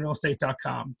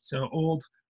oldfashionedrealestate.com. So old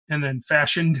and then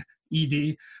fashioned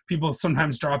ED. People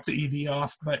sometimes drop the ED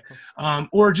off, but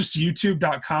or just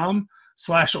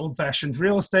youtube.com/Old Fashioned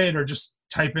Real Estate, or just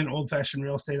type in Old Fashioned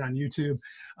Real Estate on YouTube.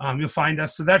 You'll find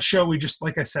us. So that show, we just,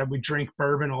 like I said, we drink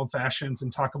bourbon, old fashions,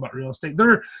 and talk about real estate.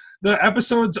 The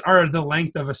episodes are the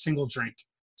length of a single drink.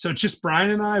 So it's just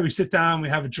Brian and I. We sit down, we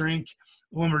have a drink.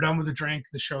 When we're done with the drink,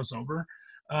 the show's over.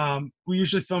 We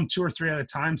usually film 2 or 3 at a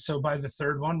time. So by the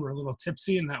third one, we're a little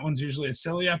tipsy, and that one's usually a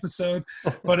silly episode,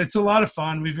 but it's a lot of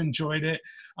fun. We've enjoyed it.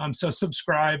 So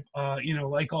subscribe,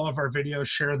 like all of our videos,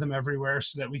 share them everywhere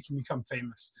so that we can become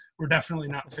famous. We're definitely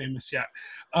not famous yet.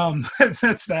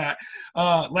 That's that.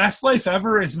 Last Life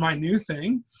Ever is my new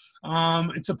thing.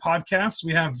 It's a podcast.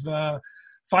 We have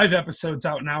 5 episodes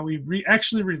out now. We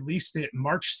actually released it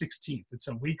March 16th. It's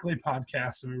a weekly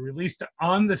podcast, and we released it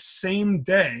on the same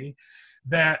day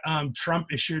that Trump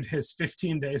issued his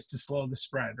 15 days to slow the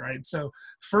spread, right? So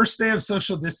first day of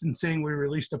social distancing, we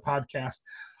released a podcast.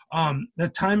 The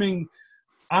timing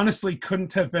honestly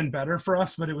couldn't have been better for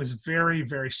us, but it was very,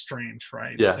 very strange,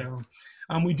 right? Yeah. So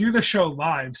we do the show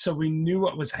live, so we knew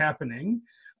what was happening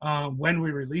when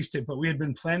we released it, but we had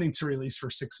been planning to release for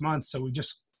 6 months, so we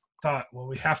just thought, well,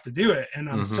 we have to do it. And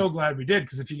I'm so glad we did,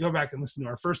 because if you go back and listen to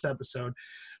our first episode,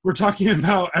 we're talking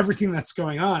about everything that's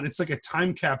going on. It's like a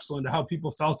time capsule into how people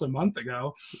felt a month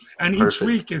ago. And each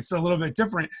week it's a little bit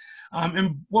different.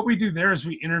 And what we do there is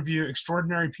we interview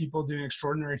extraordinary people doing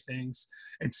extraordinary things.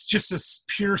 It's just a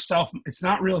pure it's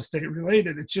not real estate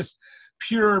related. It's just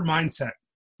pure mindset.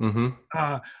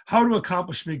 How to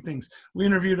accomplish big things. We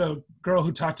interviewed a girl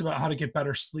who talked about how to get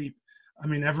better sleep. I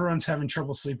mean, everyone's having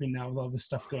trouble sleeping now with all this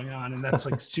stuff going on, and that's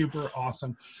like super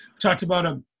awesome. Talked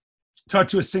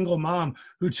to a single mom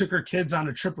who took her kids on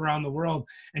a trip around the world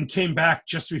and came back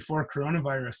just before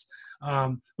coronavirus.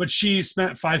 But she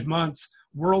spent 5 months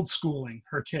world schooling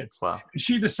her kids. Wow. And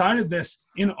she decided this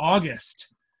in August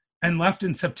and left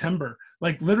in September.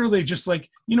 Like literally just like,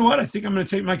 you know what, I think I'm going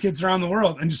to take my kids around the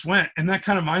world, and just went. And that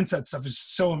kind of mindset stuff is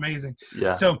so amazing.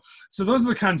 Yeah. So those are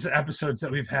the kinds of episodes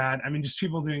that we've had. I mean, just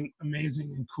people doing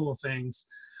amazing and cool things.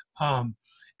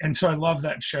 And so I love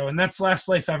that show. And that's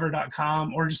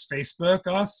lastlifeever.com, or just Facebook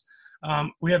us.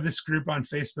 We have this group on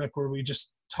Facebook where we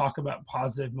just talk about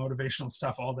positive motivational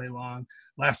stuff all day long.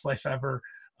 Last Life Ever.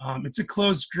 It's a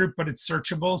closed group, but it's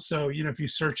searchable. So, you know, if you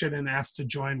search it and ask to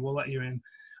join, we'll let you in.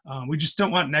 We just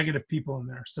don't want negative people in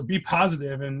there. So be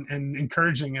positive and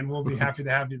encouraging, and we'll be happy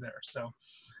to have you there. So,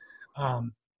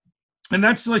 and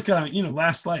that's like,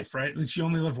 last life, right? Like you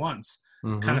only live once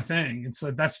kind of thing. It's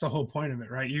like, that's the whole point of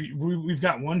it, right? We've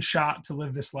got one shot to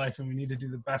live this life, and we need to do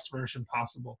the best version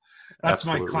possible. That's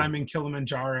my climbing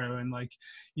Kilimanjaro and like,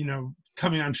 you know,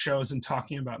 coming on shows and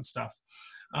talking about stuff.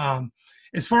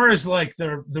 As far as like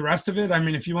the rest of it, I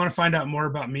mean, if you want to find out more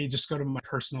about me, just go to my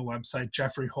personal website,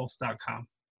 jeffreyholst.com.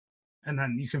 And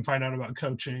then you can find out about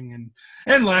coaching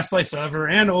and Last Life Ever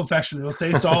and Old Fashioned Real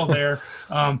Estate. It's all there.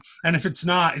 And if it's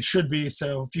not, it should be.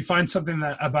 So if you find something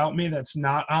about me that's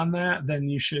not on that, then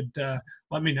you should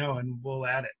let me know, and we'll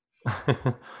add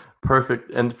it.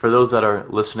 Perfect. And for those that are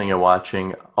listening and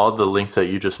watching, all the links that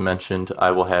you just mentioned,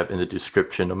 I will have in the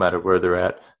description, no matter where they're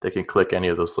at. They can click any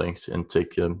of those links and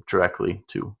take them directly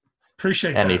to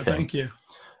Appreciate anything. That. Thank you.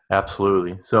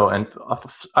 Absolutely. So, and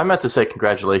I meant to say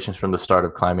congratulations from the start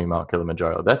of climbing Mount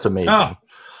Kilimanjaro. That's amazing. Oh,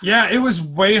 yeah. It was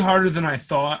way harder than I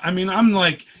thought. I mean, I'm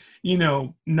like, you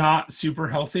know, not super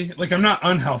healthy. Like I'm not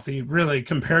unhealthy really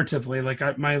comparatively. Like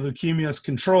my leukemia is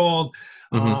controlled.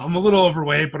 I'm a little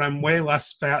overweight, but I'm way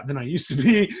less fat than I used to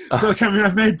be. So like, I mean,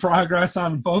 I've made progress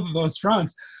on both of those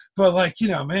fronts, but like, you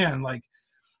know, man, like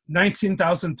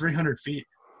 19,300 feet.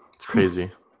 It's crazy.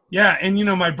 Yeah. And, you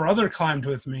know, my brother climbed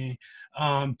with me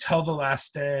till the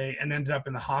last day and ended up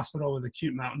in the hospital with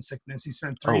acute mountain sickness. He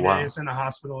spent 3 days in a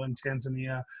hospital in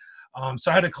Tanzania.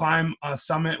 So I had to climb a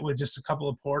summit with just a couple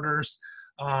of porters,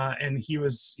 and he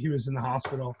was in the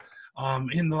hospital.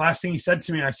 And the last thing he said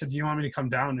to me, I said, "Do you want me to come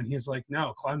down?" And he's like,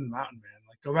 "No, climb the mountain, man.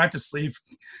 Like, go back to sleep,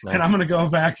 and I'm going to go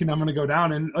back and I'm going to go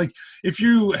down." And like, if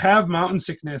you have mountain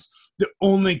sickness, the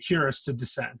only cure is to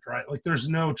descend, right? Like, there's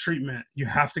no treatment. You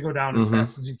have to go down as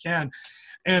fast as you can.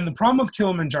 And the problem with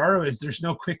Kilimanjaro is there's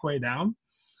no quick way down.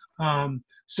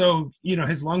 So, you know,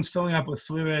 his lungs filling up with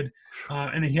fluid,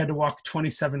 and he had to walk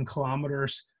 27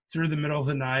 kilometers through the middle of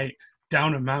the night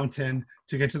down a mountain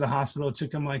to get to the hospital. It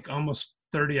took him like almost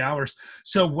 30 hours.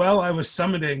 So while I was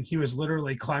summiting, he was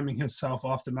literally climbing himself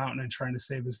off the mountain and trying to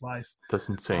save his life. That's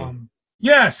insane.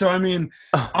 Yeah. So, I mean,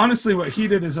 honestly, what he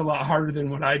did is a lot harder than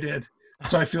what I did.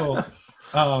 So I feel,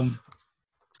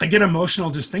 I get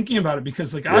emotional just thinking about it,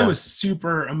 because like I was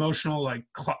super emotional, like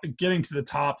getting to the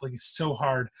top, like it's so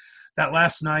hard. That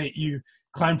last night you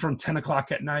climb from 10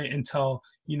 o'clock at night until,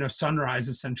 you know, sunrise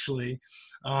essentially.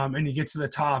 And you get to the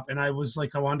top, and I was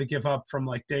like, I wanted to give up from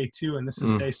like day 2, and this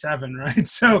is day 7. Right.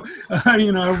 So,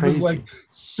 you know, I was like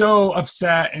so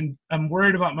upset, and I'm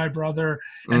worried about my brother,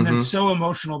 and then so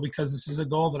emotional because this is a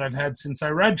goal that I've had since I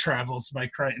read Travels by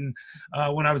Crichton,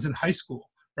 when I was in high school.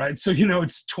 Right. So, you know,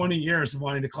 it's 20 years of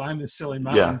wanting to climb this silly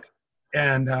mountain.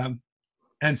 Yeah.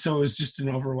 And so it was just an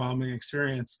overwhelming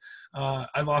experience.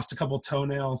 I lost a couple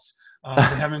toenails. They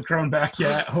haven't grown back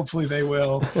yet. Hopefully they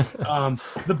will.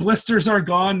 The blisters are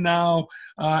gone now,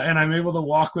 and I'm able to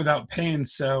walk without pain.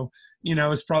 So, you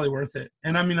know, it's probably worth it.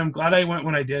 And I mean, I'm glad I went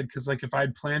when I did, because like if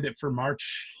I'd planned it for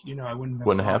March, you know, I wouldn't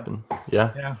have happen.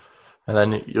 Yeah. And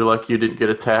then you're lucky you didn't get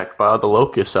attacked by all the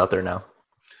locusts out there now.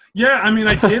 Yeah, I mean,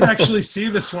 I did actually see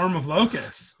the swarm of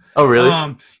locusts. Oh,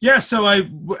 really? Yeah, so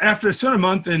after I spent a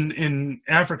month in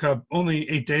Africa, only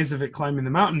 8 days of it climbing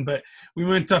the mountain, but we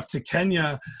went up to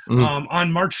Kenya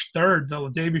on March 3rd, the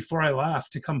day before I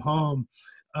left to come home.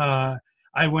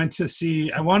 I wanted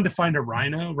to find a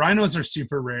rhino. Rhinos are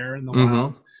super rare in the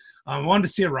wild. I wanted to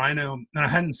see a rhino, and I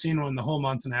hadn't seen one the whole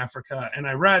month in Africa. And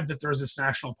I read that there was this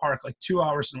national park like 2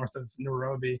 hours north of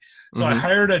Nairobi. So I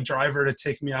hired a driver to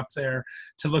take me up there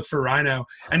to look for rhino.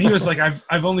 And he was like,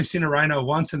 I've only seen a rhino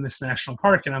once in this national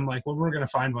park. And I'm like, well, we're going to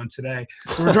find one today.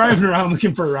 So we're driving around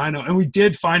looking for a rhino. And we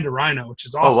did find a rhino, which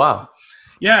is awesome. Oh, wow.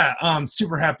 Yeah,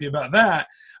 super happy about that.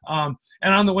 And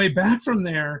on the way back from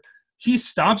there, he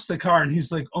stops the car and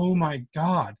he's like, oh my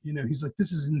God, he's like,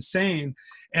 this is insane.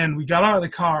 And we got out of the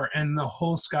car and the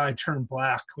whole sky turned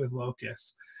black with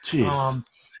locusts. Jeez.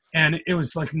 And it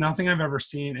was like nothing I've ever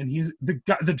seen. And he's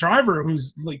the driver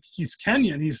who's like, he's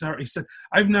Kenyan. He said,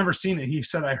 I've never seen it. He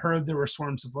said, I heard there were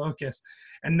swarms of locusts.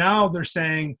 And now they're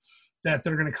saying that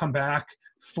they're going to come back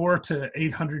 400 to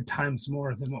 800 times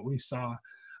more than what we saw.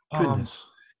 Goodness.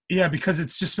 Yeah, because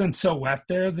it's just been so wet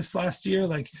there this last year.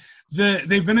 Like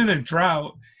they've been in a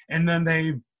drought, and then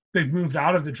they've moved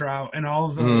out of the drought, and all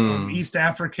of the East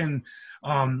African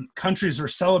countries are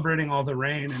celebrating all the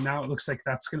rain, and now it looks like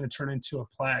that's going to turn into a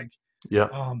plague.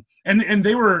 Yeah. And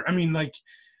they were, I mean, like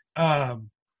there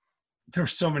were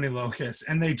so many locusts,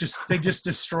 and they just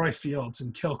destroy fields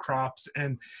and kill crops,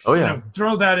 and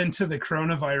throw that into the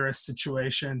coronavirus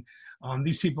situation.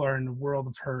 These people are in a world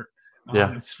of hurt.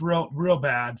 It's real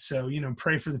bad. So,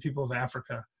 pray for the people of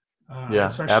Africa,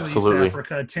 especially absolutely. East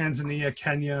Africa, Tanzania,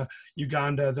 Kenya,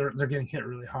 Uganda. They're getting hit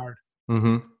really hard.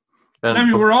 Mm-hmm. I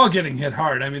mean, we're all getting hit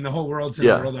hard. I mean, the whole world's in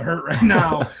a world of hurt right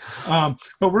now.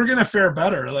 But we're going to fare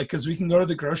better, like, because we can go to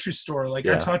the grocery store. Like,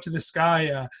 I talked to this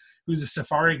guy who's a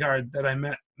safari guard that I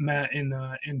met in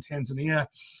Tanzania.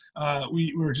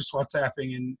 We were just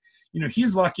WhatsApping, and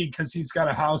he's lucky because he's got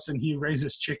a house and he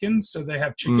raises chickens, so they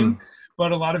have chicken.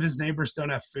 But a lot of his neighbors don't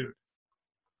have food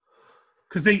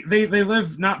because they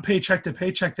live not paycheck to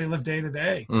paycheck. They live day to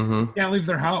day. Can't leave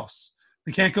their house.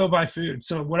 They can't go buy food.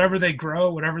 So whatever they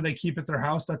grow, whatever they keep at their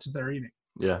house, that's what they're eating.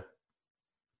 Yeah,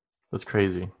 that's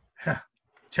crazy. Yeah,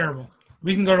 terrible.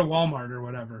 We can go to Walmart or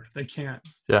whatever. They can't.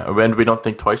 Yeah, and we don't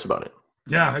think twice about it.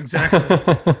 Yeah, exactly.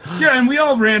 Yeah, and we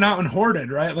all ran out and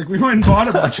hoarded, right? Like, we went and bought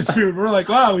a bunch of food. We're like,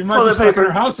 wow, we might be stuck in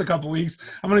our house a couple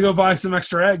weeks. I'm going to go buy some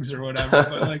extra eggs or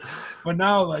whatever. But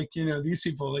now, like, these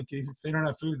people, like, if they don't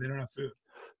have food, they don't have food.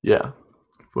 Yeah.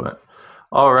 But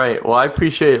all right. Well, I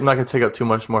appreciate it. I'm not going to take up too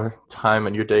much more time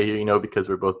in your day, because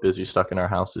we're both busy, stuck in our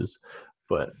houses.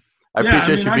 But I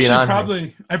appreciate you being on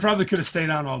here. I probably could have stayed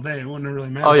on all day. It wouldn't have really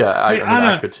mattered. Oh, yeah.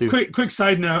 I could too. Quick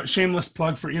side note, shameless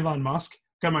plug for Elon Musk.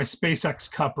 Got my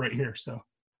SpaceX cup right here. So,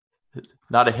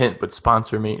 not a hint, but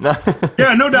sponsor me.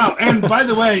 Yeah, no doubt. And by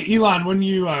the way, Elon, when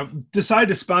you decide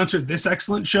to sponsor this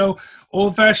excellent show,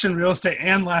 Old Fashioned Real Estate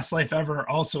and Last Life Ever are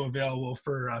also available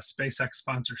for SpaceX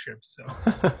sponsorships. So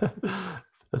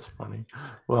that's funny.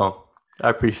 Well,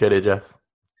 I appreciate it, Jeff.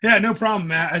 Yeah, no problem,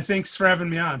 Matt. Thanks for having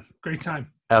me on. Great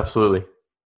time. Absolutely.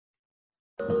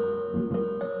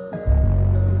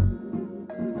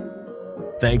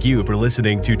 Thank you for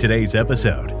listening to today's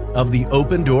episode of the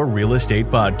Open Door Real Estate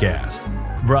Podcast,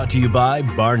 brought to you by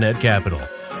Barnett Capital,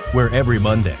 where every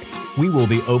Monday we will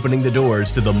be opening the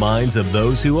doors to the minds of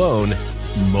those who own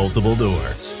multiple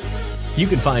doors. You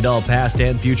can find all past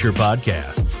and future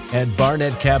podcasts at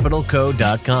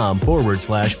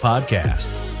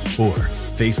barnettcapitalco.com/podcast or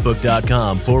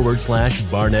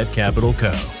facebook.com/Barnett Capital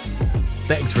Co.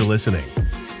 Thanks for listening.